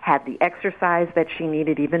she had the exercise that she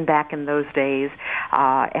needed, even back in those days,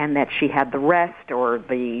 and that she had the rest or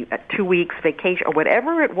the 2 weeks vacation or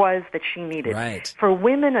whatever it was that she needed. Right. For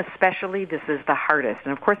women especially, this is the hardest.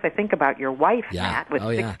 And of course, I think about your wife, Matt, with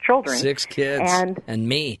 6 children. 6 kids. And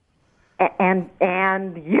me.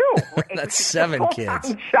 And you. That's 7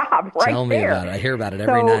 kids. Job right Tell me there. about it. I hear about it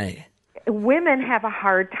every night. Women have a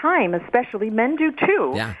hard time, especially men do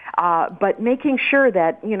too. Yeah. But making sure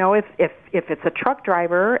that, you know, if it's a truck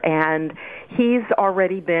driver and he's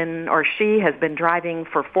already been or she has been driving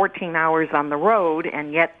for 14 hours on the road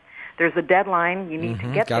and yet there's a deadline, you need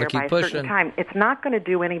to get there by a certain time. It's not going to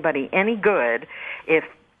do anybody any good if,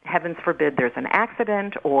 heavens forbid, there's an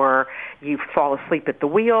accident or you fall asleep at the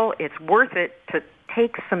wheel. It's worth it to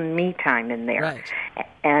take some me time in there. Right.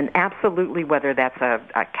 And absolutely, whether that's a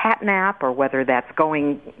cat nap or whether that's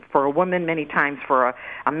going for a woman many times for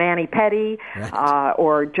a mani-pedi,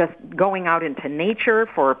 or just going out into nature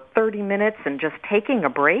for 30 minutes and just taking a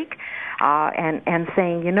break and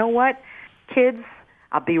saying, you know what, kids,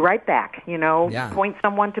 I'll be right back. You know, point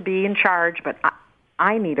someone to be in charge, but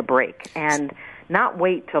I need a break. And not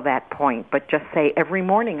wait till that point, but just say, every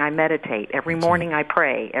morning I meditate, every morning I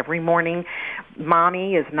pray, every morning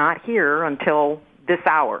Mommy is not here until this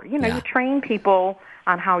hour. You know, you train people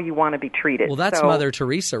on how you want to be treated. Well, that's Mother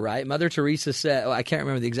Teresa, right? Mother Teresa said, I can't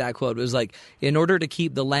remember the exact quote, it was like, in order to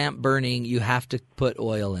keep the lamp burning, you have to put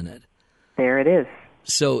oil in it. There it is.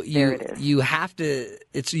 So you have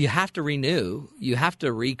to renew, you have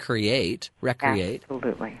to recreate.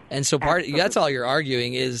 Absolutely. And so that's all you're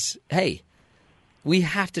arguing is, hey, we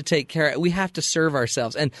have to take care. We have to serve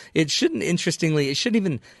ourselves, and it shouldn't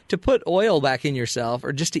even to put oil back in yourself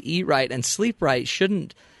or just to eat right and sleep right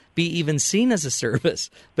shouldn't be even seen as a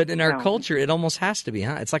service. But in our culture, it almost has to be.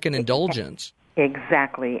 Huh? It's like an indulgence.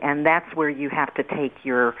 Exactly, and that's where you have to take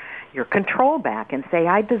your control back and say,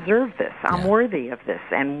 I deserve this. I'm worthy of this,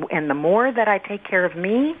 and the more that I take care of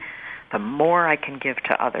me, the more I can give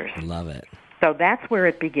to others. Love it. So that's where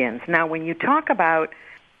it begins. Now, when you talk about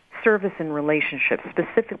service in relationships,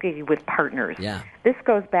 specifically with partners, this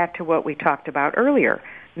goes back to what we talked about earlier.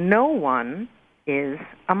 No one is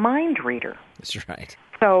a mind reader. That's right.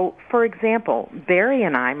 So, for example, Barry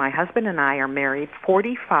and I, my husband and I, are married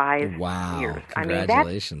 45 years.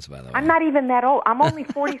 Congratulations, by the way. I'm not even that old. I'm only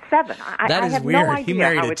 47. That is I have weird. No idea he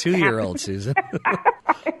married how a 2-year-old, Susan.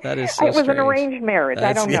 That is so It was strange. an arranged marriage.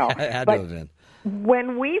 I don't know. It had to have been.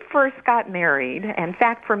 When we first got married, in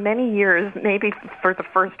fact, for many years, maybe for the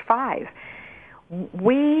first 5,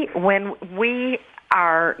 when we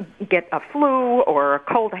get a flu or a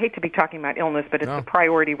cold, I hate to be talking about illness, but it's a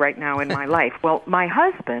priority right now in my life. Well, my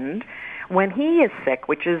husband, when he is sick,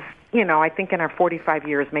 which is, you know, I think in our 45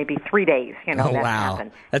 years, maybe 3 days, you know, that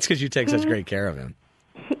happened. That's because you take such great care of him.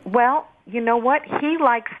 Well, you know what? He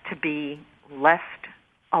likes to be left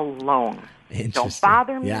alone. Don't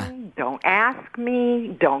bother me. Don't ask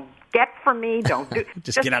me. Don't get for me. Don't do.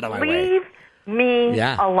 Just get out of my way. Leave me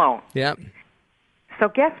alone. Yep. So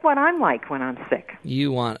guess what I'm like when I'm sick?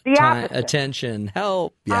 You want the time, opposite. attention,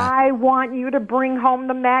 help. Yeah. I want you to bring home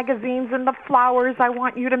the magazines and the flowers. I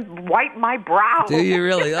want you to wipe my brow. Do you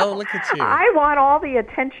really? Oh, look at you. I want all the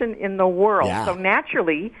attention in the world. Yeah. So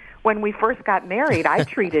naturally, when we first got married, I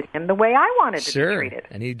treated him the way I wanted to be treated.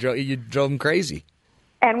 And you drove him crazy.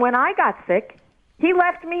 And when I got sick, he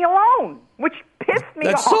left me alone, which pissed me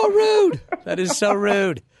off. That's so rude. That is so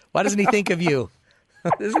rude. Why doesn't he think of you?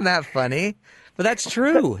 Isn't that funny? But that's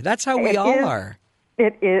true. That's how we all are.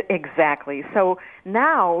 It is, exactly. So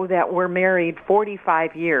now that we're married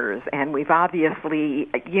 45 years and we've obviously,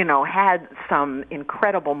 had some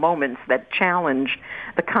incredible moments that challenge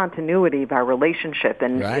the continuity of our relationship.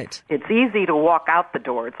 And it's easy to walk out the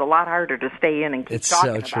door. It's a lot harder to stay in and keep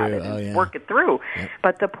talking about it and work it through. Yep.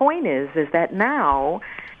 But the point is that now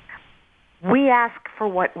we ask for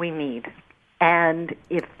what we need. And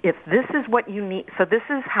if this is what you need, so this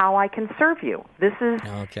is how I can serve you. This is,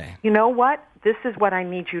 you know what? This is what I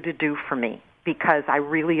need you to do for me because I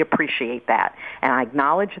really appreciate that. And I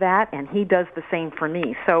acknowledge that, and he does the same for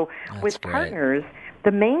me. So with partners,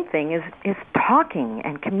 the main thing is talking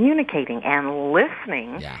and communicating and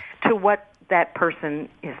listening to what that person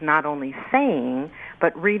is not only saying,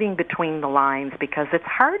 but reading between the lines, because it's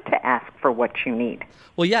hard to ask for what you need.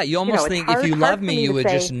 Well, yeah, you almost think if you love me, you would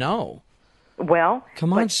just know. Well,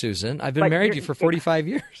 come on, Susan. I've been married to you for 45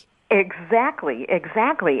 years. Exactly.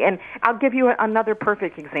 And I'll give you another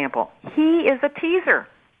perfect example. He is a teaser.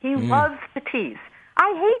 He loves to tease.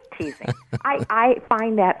 I hate teasing. I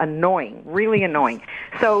find that annoying, really annoying.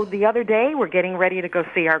 So the other day, we're getting ready to go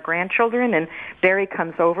see our grandchildren, and Barry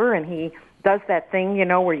comes over, and he does that thing,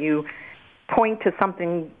 where you point to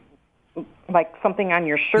something, like something on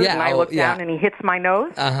your shirt, and I look down, and he hits my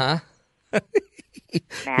nose. Uh-huh.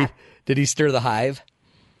 Matt. Did he stir the hive?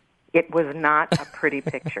 It was not a pretty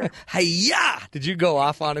picture. Hi-ya! Did you go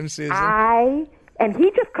off on him, Susan? And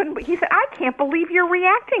he just couldn't. He said, "I can't believe you're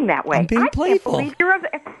reacting that way. I'm being playful. Can't believe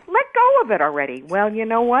let go of it already." Well, you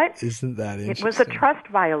know what? Isn't that interesting? It was a trust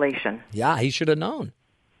violation. Yeah, he should have known.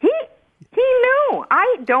 He knew.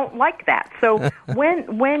 I don't like that. So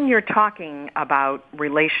when you're talking about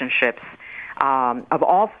relationships of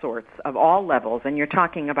all sorts, of all levels, and you're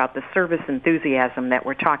talking about the service enthusiasm that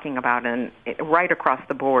we're talking about right across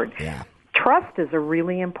the board, trust is a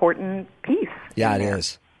really important piece. Yeah, it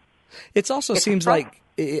is. It also seems like,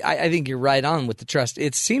 I think you're right on with the trust.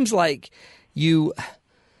 It seems like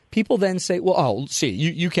people then say, well,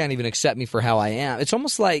 you can't even accept me for how I am. It's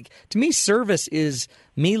almost like, to me, service is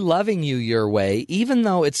me loving you your way, even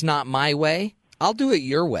though it's not my way. I'll do it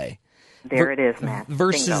your way. There it is, Matt.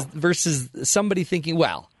 Versus somebody thinking,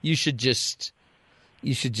 well, you should just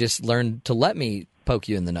learn to let me poke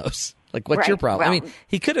you in the nose. Like, what's your problem? Well, I mean,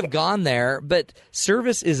 he could have gone there, but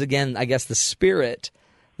service is, again, I guess, the spirit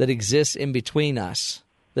that exists in between us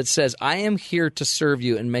that says, I am here to serve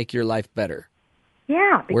you and make your life better.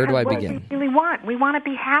 Yeah. Where do I begin? What do we really want? We want to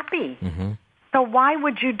be happy. Mm-hmm. So why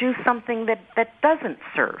would you do something that doesn't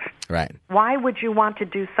serve? Right. Why would you want to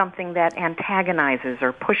do something that antagonizes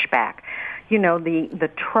or push back? The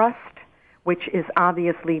trust, which is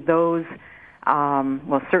obviously those,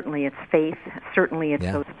 certainly it's faith, certainly it's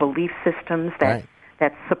those belief systems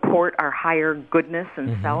that support our higher goodness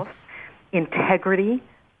and self, integrity.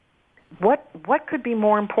 What could be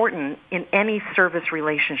more important in any service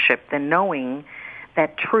relationship than knowing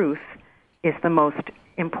that truth is the most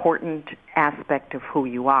important aspect of who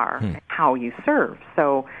you are and how you serve?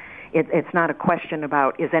 So it's not a question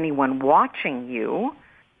about, is anyone watching you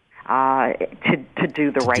to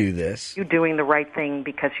do the right thing? You're doing the right thing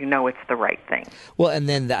because you know it's the right thing. Well, and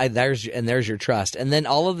then there's your trust. And then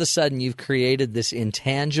all of a sudden you've created this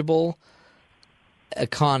intangible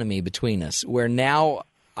economy between us where now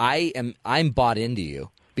I'm bought into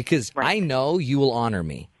you because I know you will honor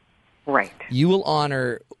me. Right. You will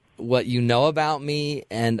honor what you know about me,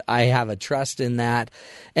 and I have a trust in that.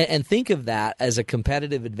 And think of that as a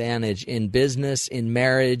competitive advantage in business, in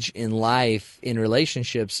marriage, in life, in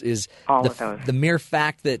relationships, is the mere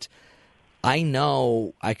fact that I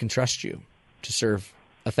know I can trust you to serve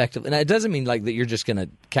effectively. And it doesn't mean like that you're just going to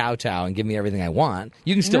kowtow and give me everything I want.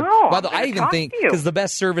 You can still, I even think, because the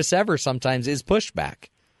best service ever sometimes is pushback.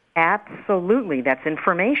 Absolutely. That's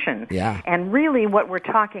information. Yeah. And really what we're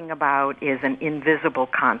talking about is an invisible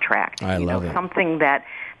contract. I love it. Something that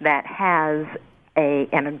has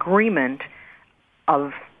an agreement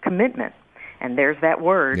of commitment. And there's that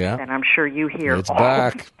word that I'm sure you hear. It's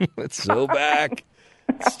back. It's so back.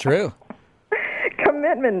 It's true.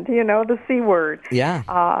 Commitment, the C word. Yeah.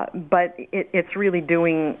 But it's really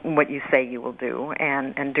doing what you say you will do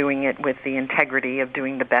and doing it with the integrity of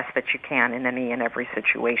doing the best that you can in any and every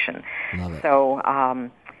situation. Love it.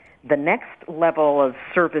 So the next level of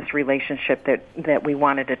service relationship that we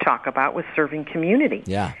wanted to talk about was serving community.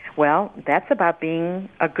 Yeah. Well, that's about being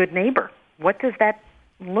a good neighbor. What does that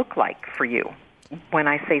look like for you when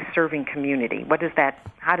I say serving community?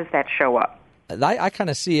 How does that show up? I kind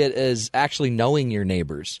of see it as actually knowing your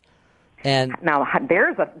neighbors. And now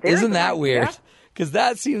isn't that weird? Because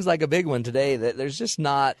that seems like a big one today, that there's just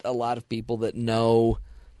not a lot of people that know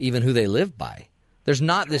even who they live by. There's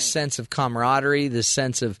not this sense of camaraderie, this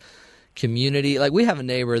sense of community. Like, we have a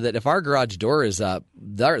neighbor that if our garage door is up,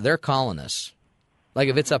 they're calling us. Like,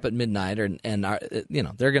 if it's up at midnight, and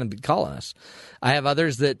they're going to be calling us. I have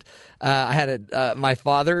others that my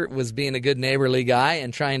father was being a good neighborly guy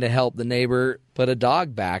and trying to help the neighbor put a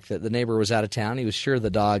dog back. That the neighbor was out of town. He was sure the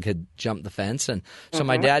dog had jumped the fence, and so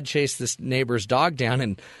my dad chased this neighbor's dog down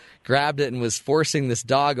and grabbed it and was forcing this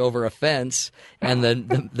dog over a fence. And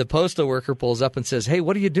the postal worker pulls up and says, "Hey,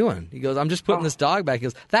 what are you doing?" He goes, "I'm just putting this dog back." He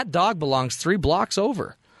goes, "That dog belongs 3 blocks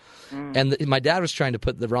over." And my dad was trying to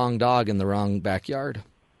put the wrong dog in the wrong backyard.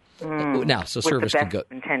 Now, so with service the can best go.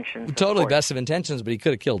 of intentions. Totally best of intentions, but he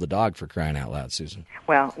could have killed the dog, for crying out loud, Susan.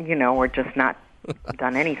 Well, or just not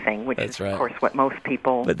done anything, which is, of course, what most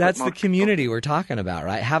people... But that's the community we're talking about,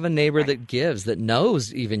 right? Have a neighbor that gives, that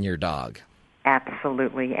knows even your dog.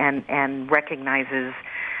 Absolutely, and recognizes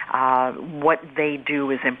what they do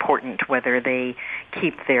is important, whether they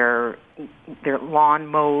keep their lawn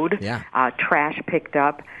mowed, trash picked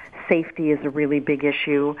up. Safety is a really big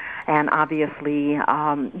issue, and obviously,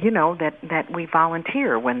 that we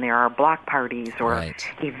volunteer when there are block parties or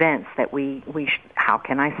events that we how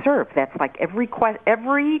can I serve? That's like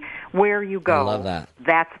everywhere you go. I love that.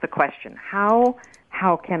 That's the question. How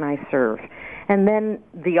can I serve? And then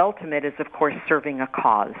the ultimate is, of course, serving a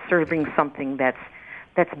cause, serving something that's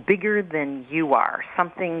bigger than you are,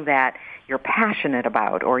 something that you're passionate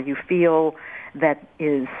about, or you feel that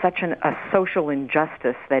is such a social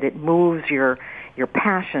injustice that it moves your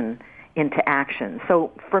passion into action.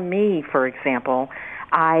 So for me, for example,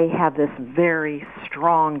 I have this very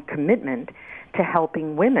strong commitment to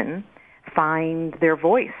helping women find their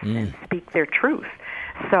voice and speak their truth.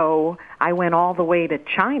 So I went all the way to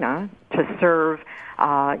China to serve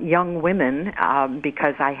young women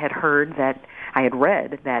because I had read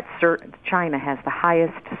that China has the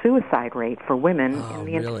highest suicide rate for women in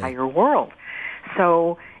the entire world.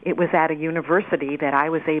 So it was at a university that I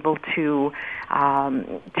was able to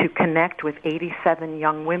connect with 87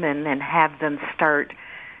 young women and have them start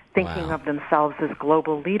thinking of themselves as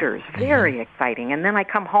global leaders. Very exciting. And then I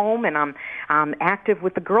come home and I'm active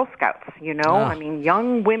with the Girl Scouts. I mean,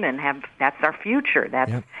 young women that's our future.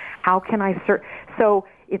 That's how can I serve? So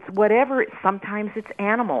it's whatever. Sometimes it's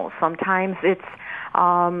animals. Sometimes it's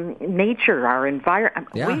nature, our environment.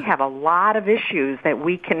 We have a lot of issues that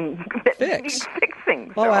we can fix. Need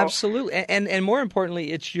fixing. Oh, absolutely. And more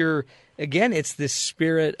importantly, it's it's this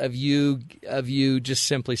spirit of you just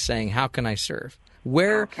simply saying, how can I serve?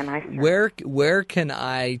 Where can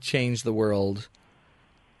I change the world?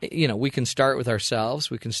 We can start with ourselves,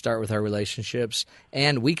 we can start with our relationships,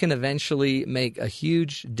 and we can eventually make a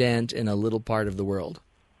huge dent in a little part of the world.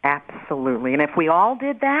 Absolutely. And if we all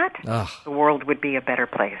did that, the world would be a better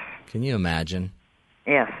place. Can you imagine?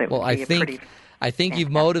 Yes, it would be I think you've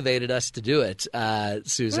motivated us to do it,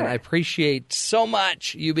 Susan. I appreciate so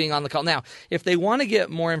much you being on the call. Now, if they want to get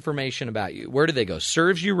more information about you, where do they go?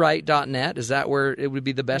 ServesYouRight.net? Is that where it would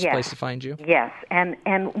be the best place to find you? Yes.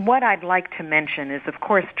 And what I'd like to mention is, of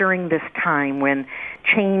course, during this time when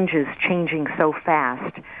change is changing so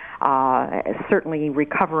fast, certainly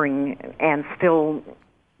recovering and still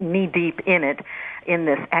knee-deep in it, in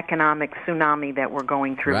this economic tsunami that we're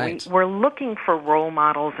going through. Right. We're looking for role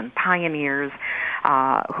models and pioneers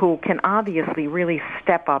who can obviously really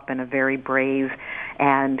step up in a very brave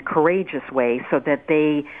and courageous way so that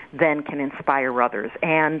they then can inspire others.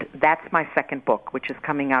 And that's my second book, which is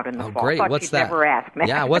coming out in the fall. Great. What's that? Never asked, Matt.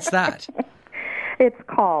 Yeah, what's that? It's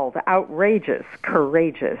called Outrageous,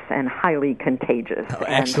 Courageous, and Highly Contagious. Oh,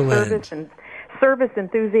 excellent. And service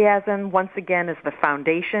enthusiasm, once again, is the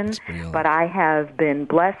foundation, but I have been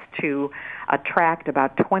blessed to attract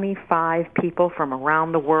about 25 people from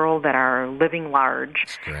around the world that are living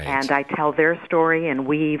large, and I tell their story and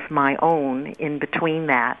weave my own in between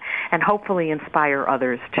that, and hopefully inspire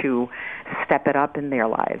others to step it up in their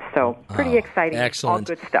lives. So pretty exciting, excellent.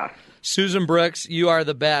 All good stuff. Susan Brooks, you are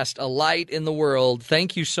the best, a light in the world.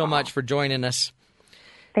 Thank you so much for joining us.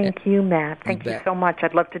 Thank you, Matt. Thank you so much.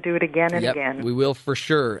 I'd love to do it again and again. We will for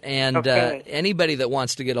sure. And anybody that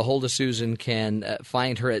wants to get a hold of Susan can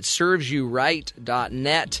find her at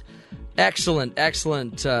ServesYouRight.net. Excellent,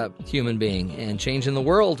 excellent human being and changing the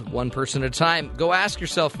world one person at a time. Go ask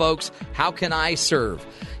yourself, folks, how can I serve?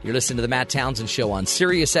 You're listening to The Matt Townsend Show on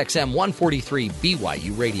Sirius XM 143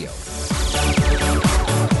 BYU Radio.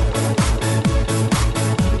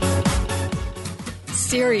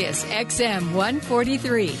 Sirius XM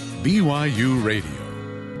 143. BYU Radio.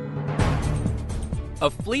 A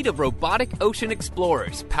fleet of robotic ocean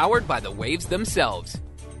explorers powered by the waves themselves.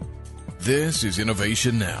 This is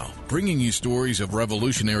Innovation Now, bringing you stories of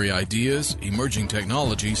revolutionary ideas, emerging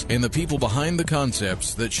technologies, and the people behind the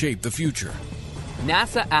concepts that shape the future.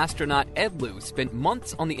 NASA astronaut Ed Lu spent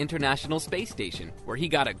months on the International Space Station, where he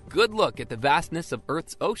got a good look at the vastness of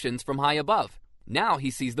Earth's oceans from high above. Now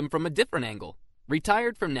he sees them from a different angle.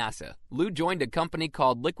 Retired from NASA, Lu joined a company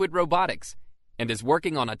called Liquid Robotics and is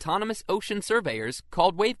working on autonomous ocean surveyors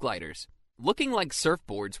called wave gliders. Looking like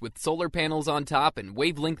surfboards with solar panels on top and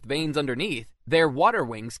wavelength vanes underneath, their water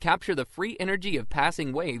wings capture the free energy of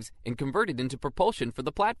passing waves and convert it into propulsion for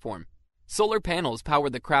the platform. Solar panels power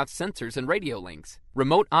the craft's sensors and radio links.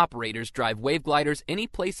 Remote operators drive wave gliders any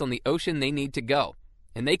place on the ocean they need to go,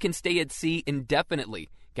 and they can stay at sea indefinitely,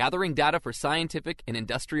 gathering data for scientific and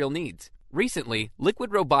industrial needs. Recently,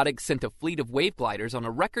 Liquid Robotics sent a fleet of wave gliders on a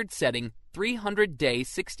record-setting 300-day,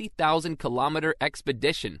 60,000-kilometer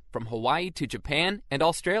expedition from Hawaii to Japan and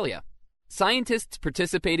Australia. Scientists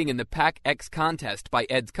participating in the PAC-X contest by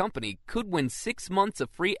Ed's company could win 6 months of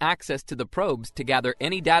free access to the probes to gather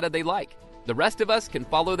any data they like. The rest of us can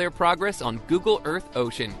follow their progress on Google Earth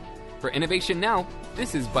Ocean. For Innovation Now,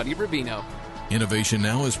 this is Buddy Rubino. Innovation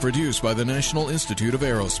Now is produced by the National Institute of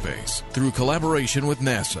Aerospace through collaboration with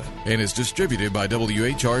NASA and is distributed by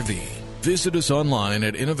WHRV. Visit us online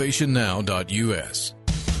at innovationnow.us.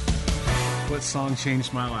 What song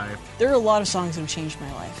changed my life? There are a lot of songs that have changed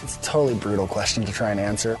my life. It's a totally brutal question to try and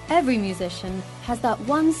answer. Every musician has that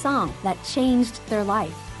one song that changed their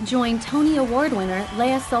life. Join Tony Award winner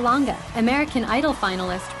Lea Salonga, American Idol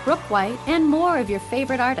finalist Brooke White, and more of your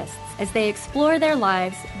favorite artists as they explore their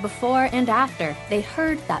lives before and after they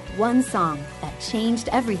heard that one song that changed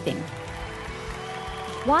everything.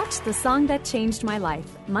 Watch The Song That Changed My Life,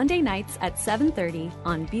 Monday nights at 7:30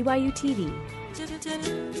 on BYU TV.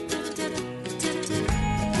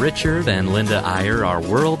 Richard and Linda Iyer are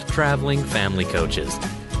world-traveling family coaches,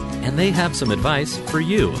 and they have some advice for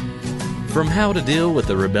you. From how to deal with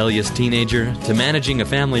a rebellious teenager to managing a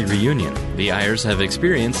family reunion, the Iyers have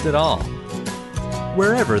experienced it all.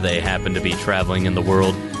 Wherever they happen to be traveling in the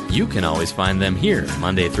world, you can always find them here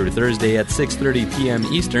Monday through Thursday at 6:30 p.m.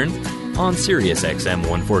 Eastern on Sirius XM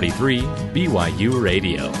 143 BYU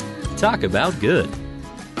Radio. Talk about good.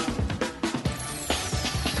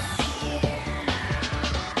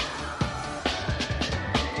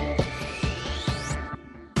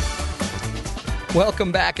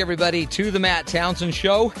 Welcome back, everybody, to the Matt Townsend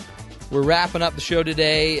Show. We're wrapping up the show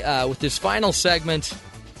today with this final segment,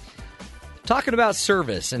 talking about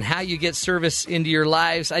service and how you get service into your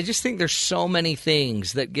lives. I just think there's so many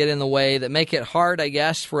things that get in the way that make it hard, I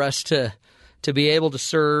guess, for us to be able to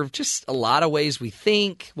serve. Just a lot of ways we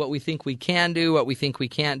think, what we think we can do, what we think we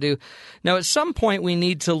can't do. Now, at some point, we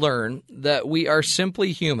need to learn that we are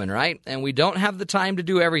simply human, right? And we don't have the time to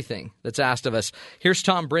do everything that's asked of us. Here's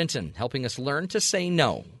Tom Brinton helping us learn to say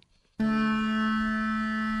no.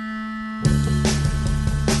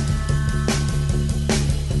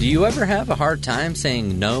 Do you ever have a hard time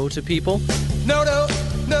saying no to people? No, no,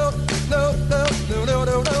 no, no, no, no,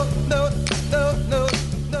 no, no, no, no, no.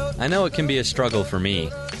 I know it can be a struggle for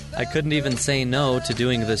me. I couldn't even say no to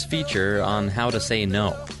doing this feature on how to say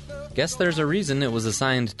no. Guess there's a reason it was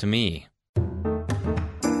assigned to me.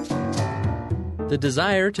 The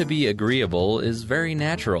desire to be agreeable is very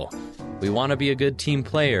natural. We want to be a good team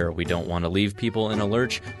player, we don't want to leave people in a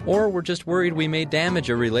lurch, or we're just worried we may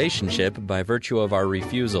damage a relationship by virtue of our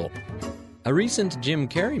refusal. A recent Jim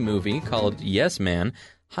Carrey movie called Yes Man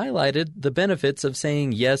highlighted the benefits of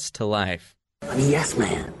saying yes to life. I'm a yes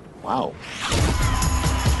man. Wow.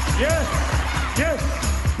 Yes! Yes!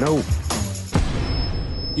 No.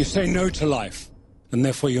 You say no to life, and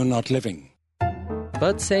therefore you're not living.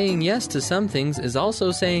 But saying yes to some things is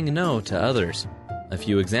also saying no to others. A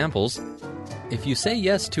few examples. If you say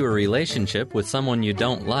yes to a relationship with someone you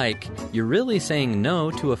don't like, you're really saying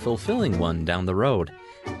no to a fulfilling one down the road.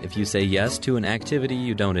 If you say yes to an activity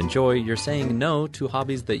you don't enjoy, you're saying no to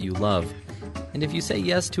hobbies that you love. And if you say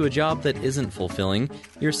yes to a job that isn't fulfilling,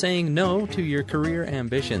 you're saying no to your career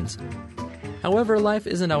ambitions. However, life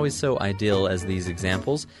isn't always so ideal as these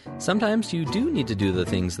examples. Sometimes you do need to do the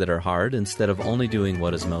things that are hard instead of only doing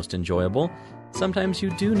what is most enjoyable. Sometimes you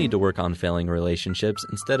do need to work on failing relationships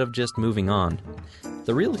instead of just moving on.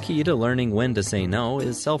 The real key to learning when to say no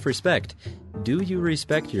is self-respect. Do you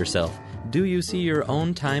respect yourself? Do you see your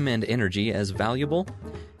own time and energy as valuable?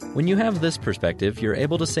 When you have this perspective, you're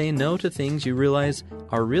able to say no to things you realize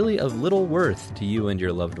are really of little worth to you and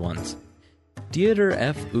your loved ones. Dieter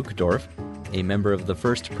F. Uchtdorf, a member of the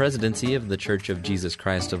First Presidency of the Church of Jesus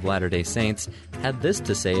Christ of Latter-day Saints, had this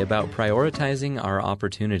to say about prioritizing our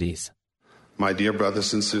opportunities. My dear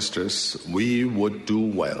brothers and sisters, we would do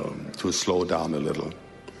well to slow down a little.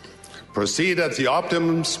 Proceed at the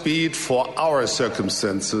optimum speed for our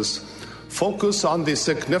circumstances. Focus on the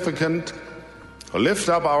significant, lift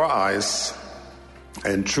up our eyes,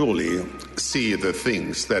 and truly see the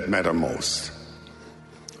things that matter most.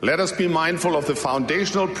 Let us be mindful of the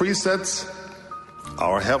foundational precepts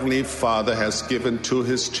our Heavenly Father has given to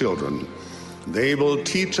His children. They will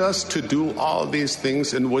teach us to do all these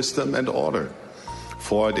things in wisdom and order.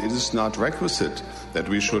 For it is not requisite that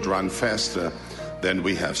we should run faster than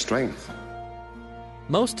we have strength.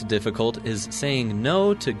 Most difficult is saying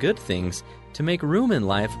no to good things to make room in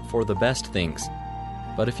life for the best things.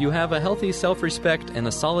 But if you have a healthy self-respect and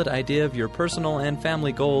a solid idea of your personal and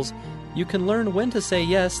family goals, you can learn when to say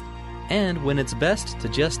yes and when it's best to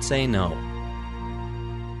just say no.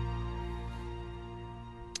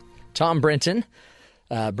 Tom Brenton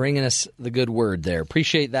bringing us the good word there.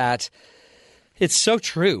 Appreciate that. It's so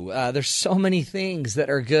true. There's so many things that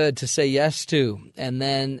are good to say yes to, and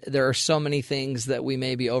then there are so many things that we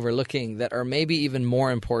may be overlooking that are maybe even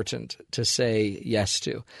more important to say yes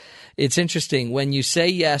to. It's interesting. When you say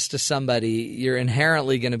yes to somebody, you're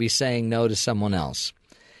inherently going to be saying no to someone else.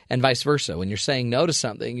 And vice versa. When you're saying no to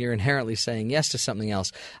something, you're inherently saying yes to something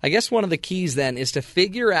else. I guess one of the keys then is to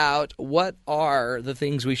figure out what are the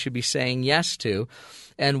things we should be saying yes to.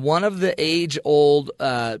 And one of the age-old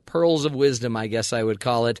pearls of wisdom, I guess I would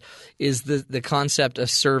call it, is the concept of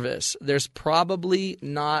service. There's probably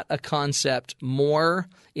not a concept more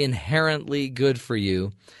inherently good for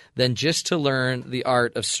you than just to learn the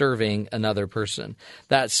art of serving another person.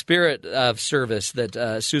 That spirit of service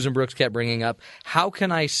that Susan Brooks kept bringing up, how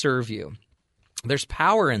can I serve you? There's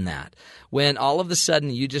power in that when all of a sudden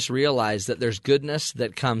you just realize that there's goodness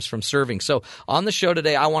that comes from serving. So on the show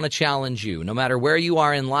today, I want to challenge you. No matter where you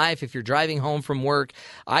are in life, if you're driving home from work,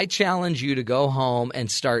 I challenge you to go home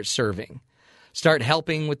and start serving. Start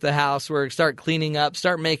helping with the housework, start cleaning up,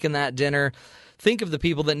 start making that dinner. Think of the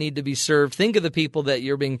people that need to be served. Think of the people that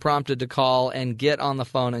you're being prompted to call and get on the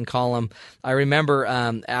phone and call them. I remember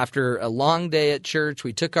after a long day at church,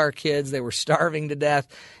 we took our kids. They were starving to death,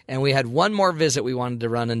 and we had one more visit we wanted to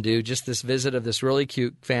run and do, just this visit of this really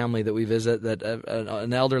cute family that we visit, that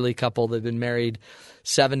an elderly couple that had been married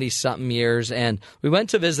 70-something years, and we went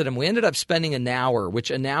to visit them. We ended up spending an hour, which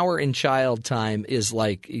an hour in child time is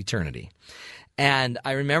like eternity. And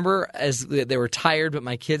I remember as they were tired, but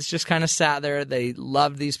my kids just kind of sat there. They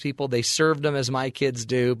loved these people. They served them as my kids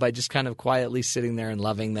do by just kind of quietly sitting there and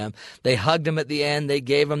loving them. They hugged them at the end. They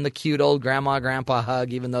gave them the cute old grandma-grandpa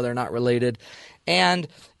hug, even though they're not related. And,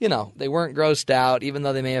 you know, they weren't grossed out, even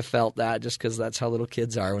though they may have felt that, just because that's how little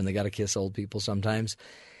kids are when they got to kiss old people sometimes.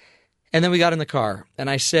 And then we got in the car, and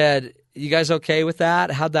I said, "You guys okay with that?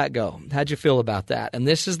 How'd that go? How'd you feel about that?" And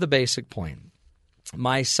this is the basic point.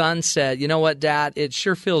 My son said, "You know what, Dad? It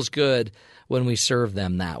sure feels good when we serve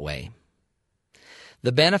them that way."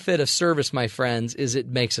 The benefit of service, my friends, is it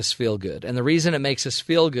makes us feel good. And the reason it makes us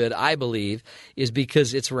feel good, I believe, is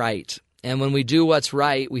because it's right. And when we do what's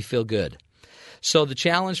right, we feel good. So the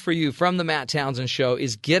challenge for you from the Matt Townsend Show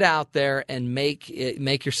is get out there and make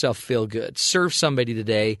yourself feel good. Serve somebody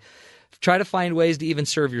today. Try to find ways to even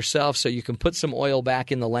serve yourself so you can put some oil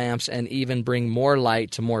back in the lamps and even bring more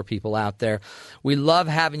light to more people out there. We love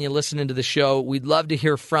having you listening to the show. We'd love to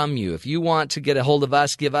hear from you. If you want to get a hold of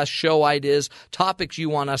us, give us show ideas, topics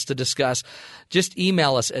you want us to discuss, just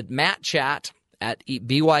email us at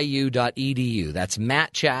mattchat@byu.edu. That's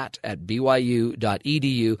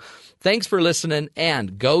mattchat@byu.edu. Thanks for listening,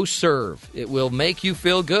 and go serve. It will make you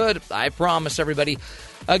feel good. I promise, everybody.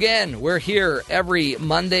 Again, we're here every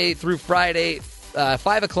Monday through Friday,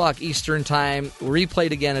 5 o'clock Eastern Time.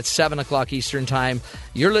 Replayed again at 7 o'clock Eastern Time.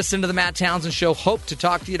 You're listening to The Matt Townsend Show. Hope to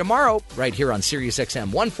talk to you tomorrow right here on Sirius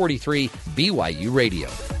XM 143 BYU Radio.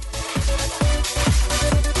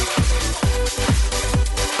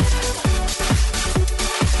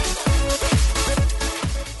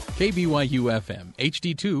 KBYU-FM,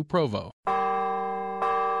 HD2 Provo.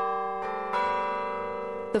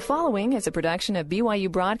 The following is a production of BYU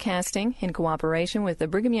Broadcasting in cooperation with the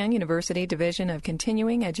Brigham Young University Division of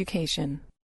Continuing Education.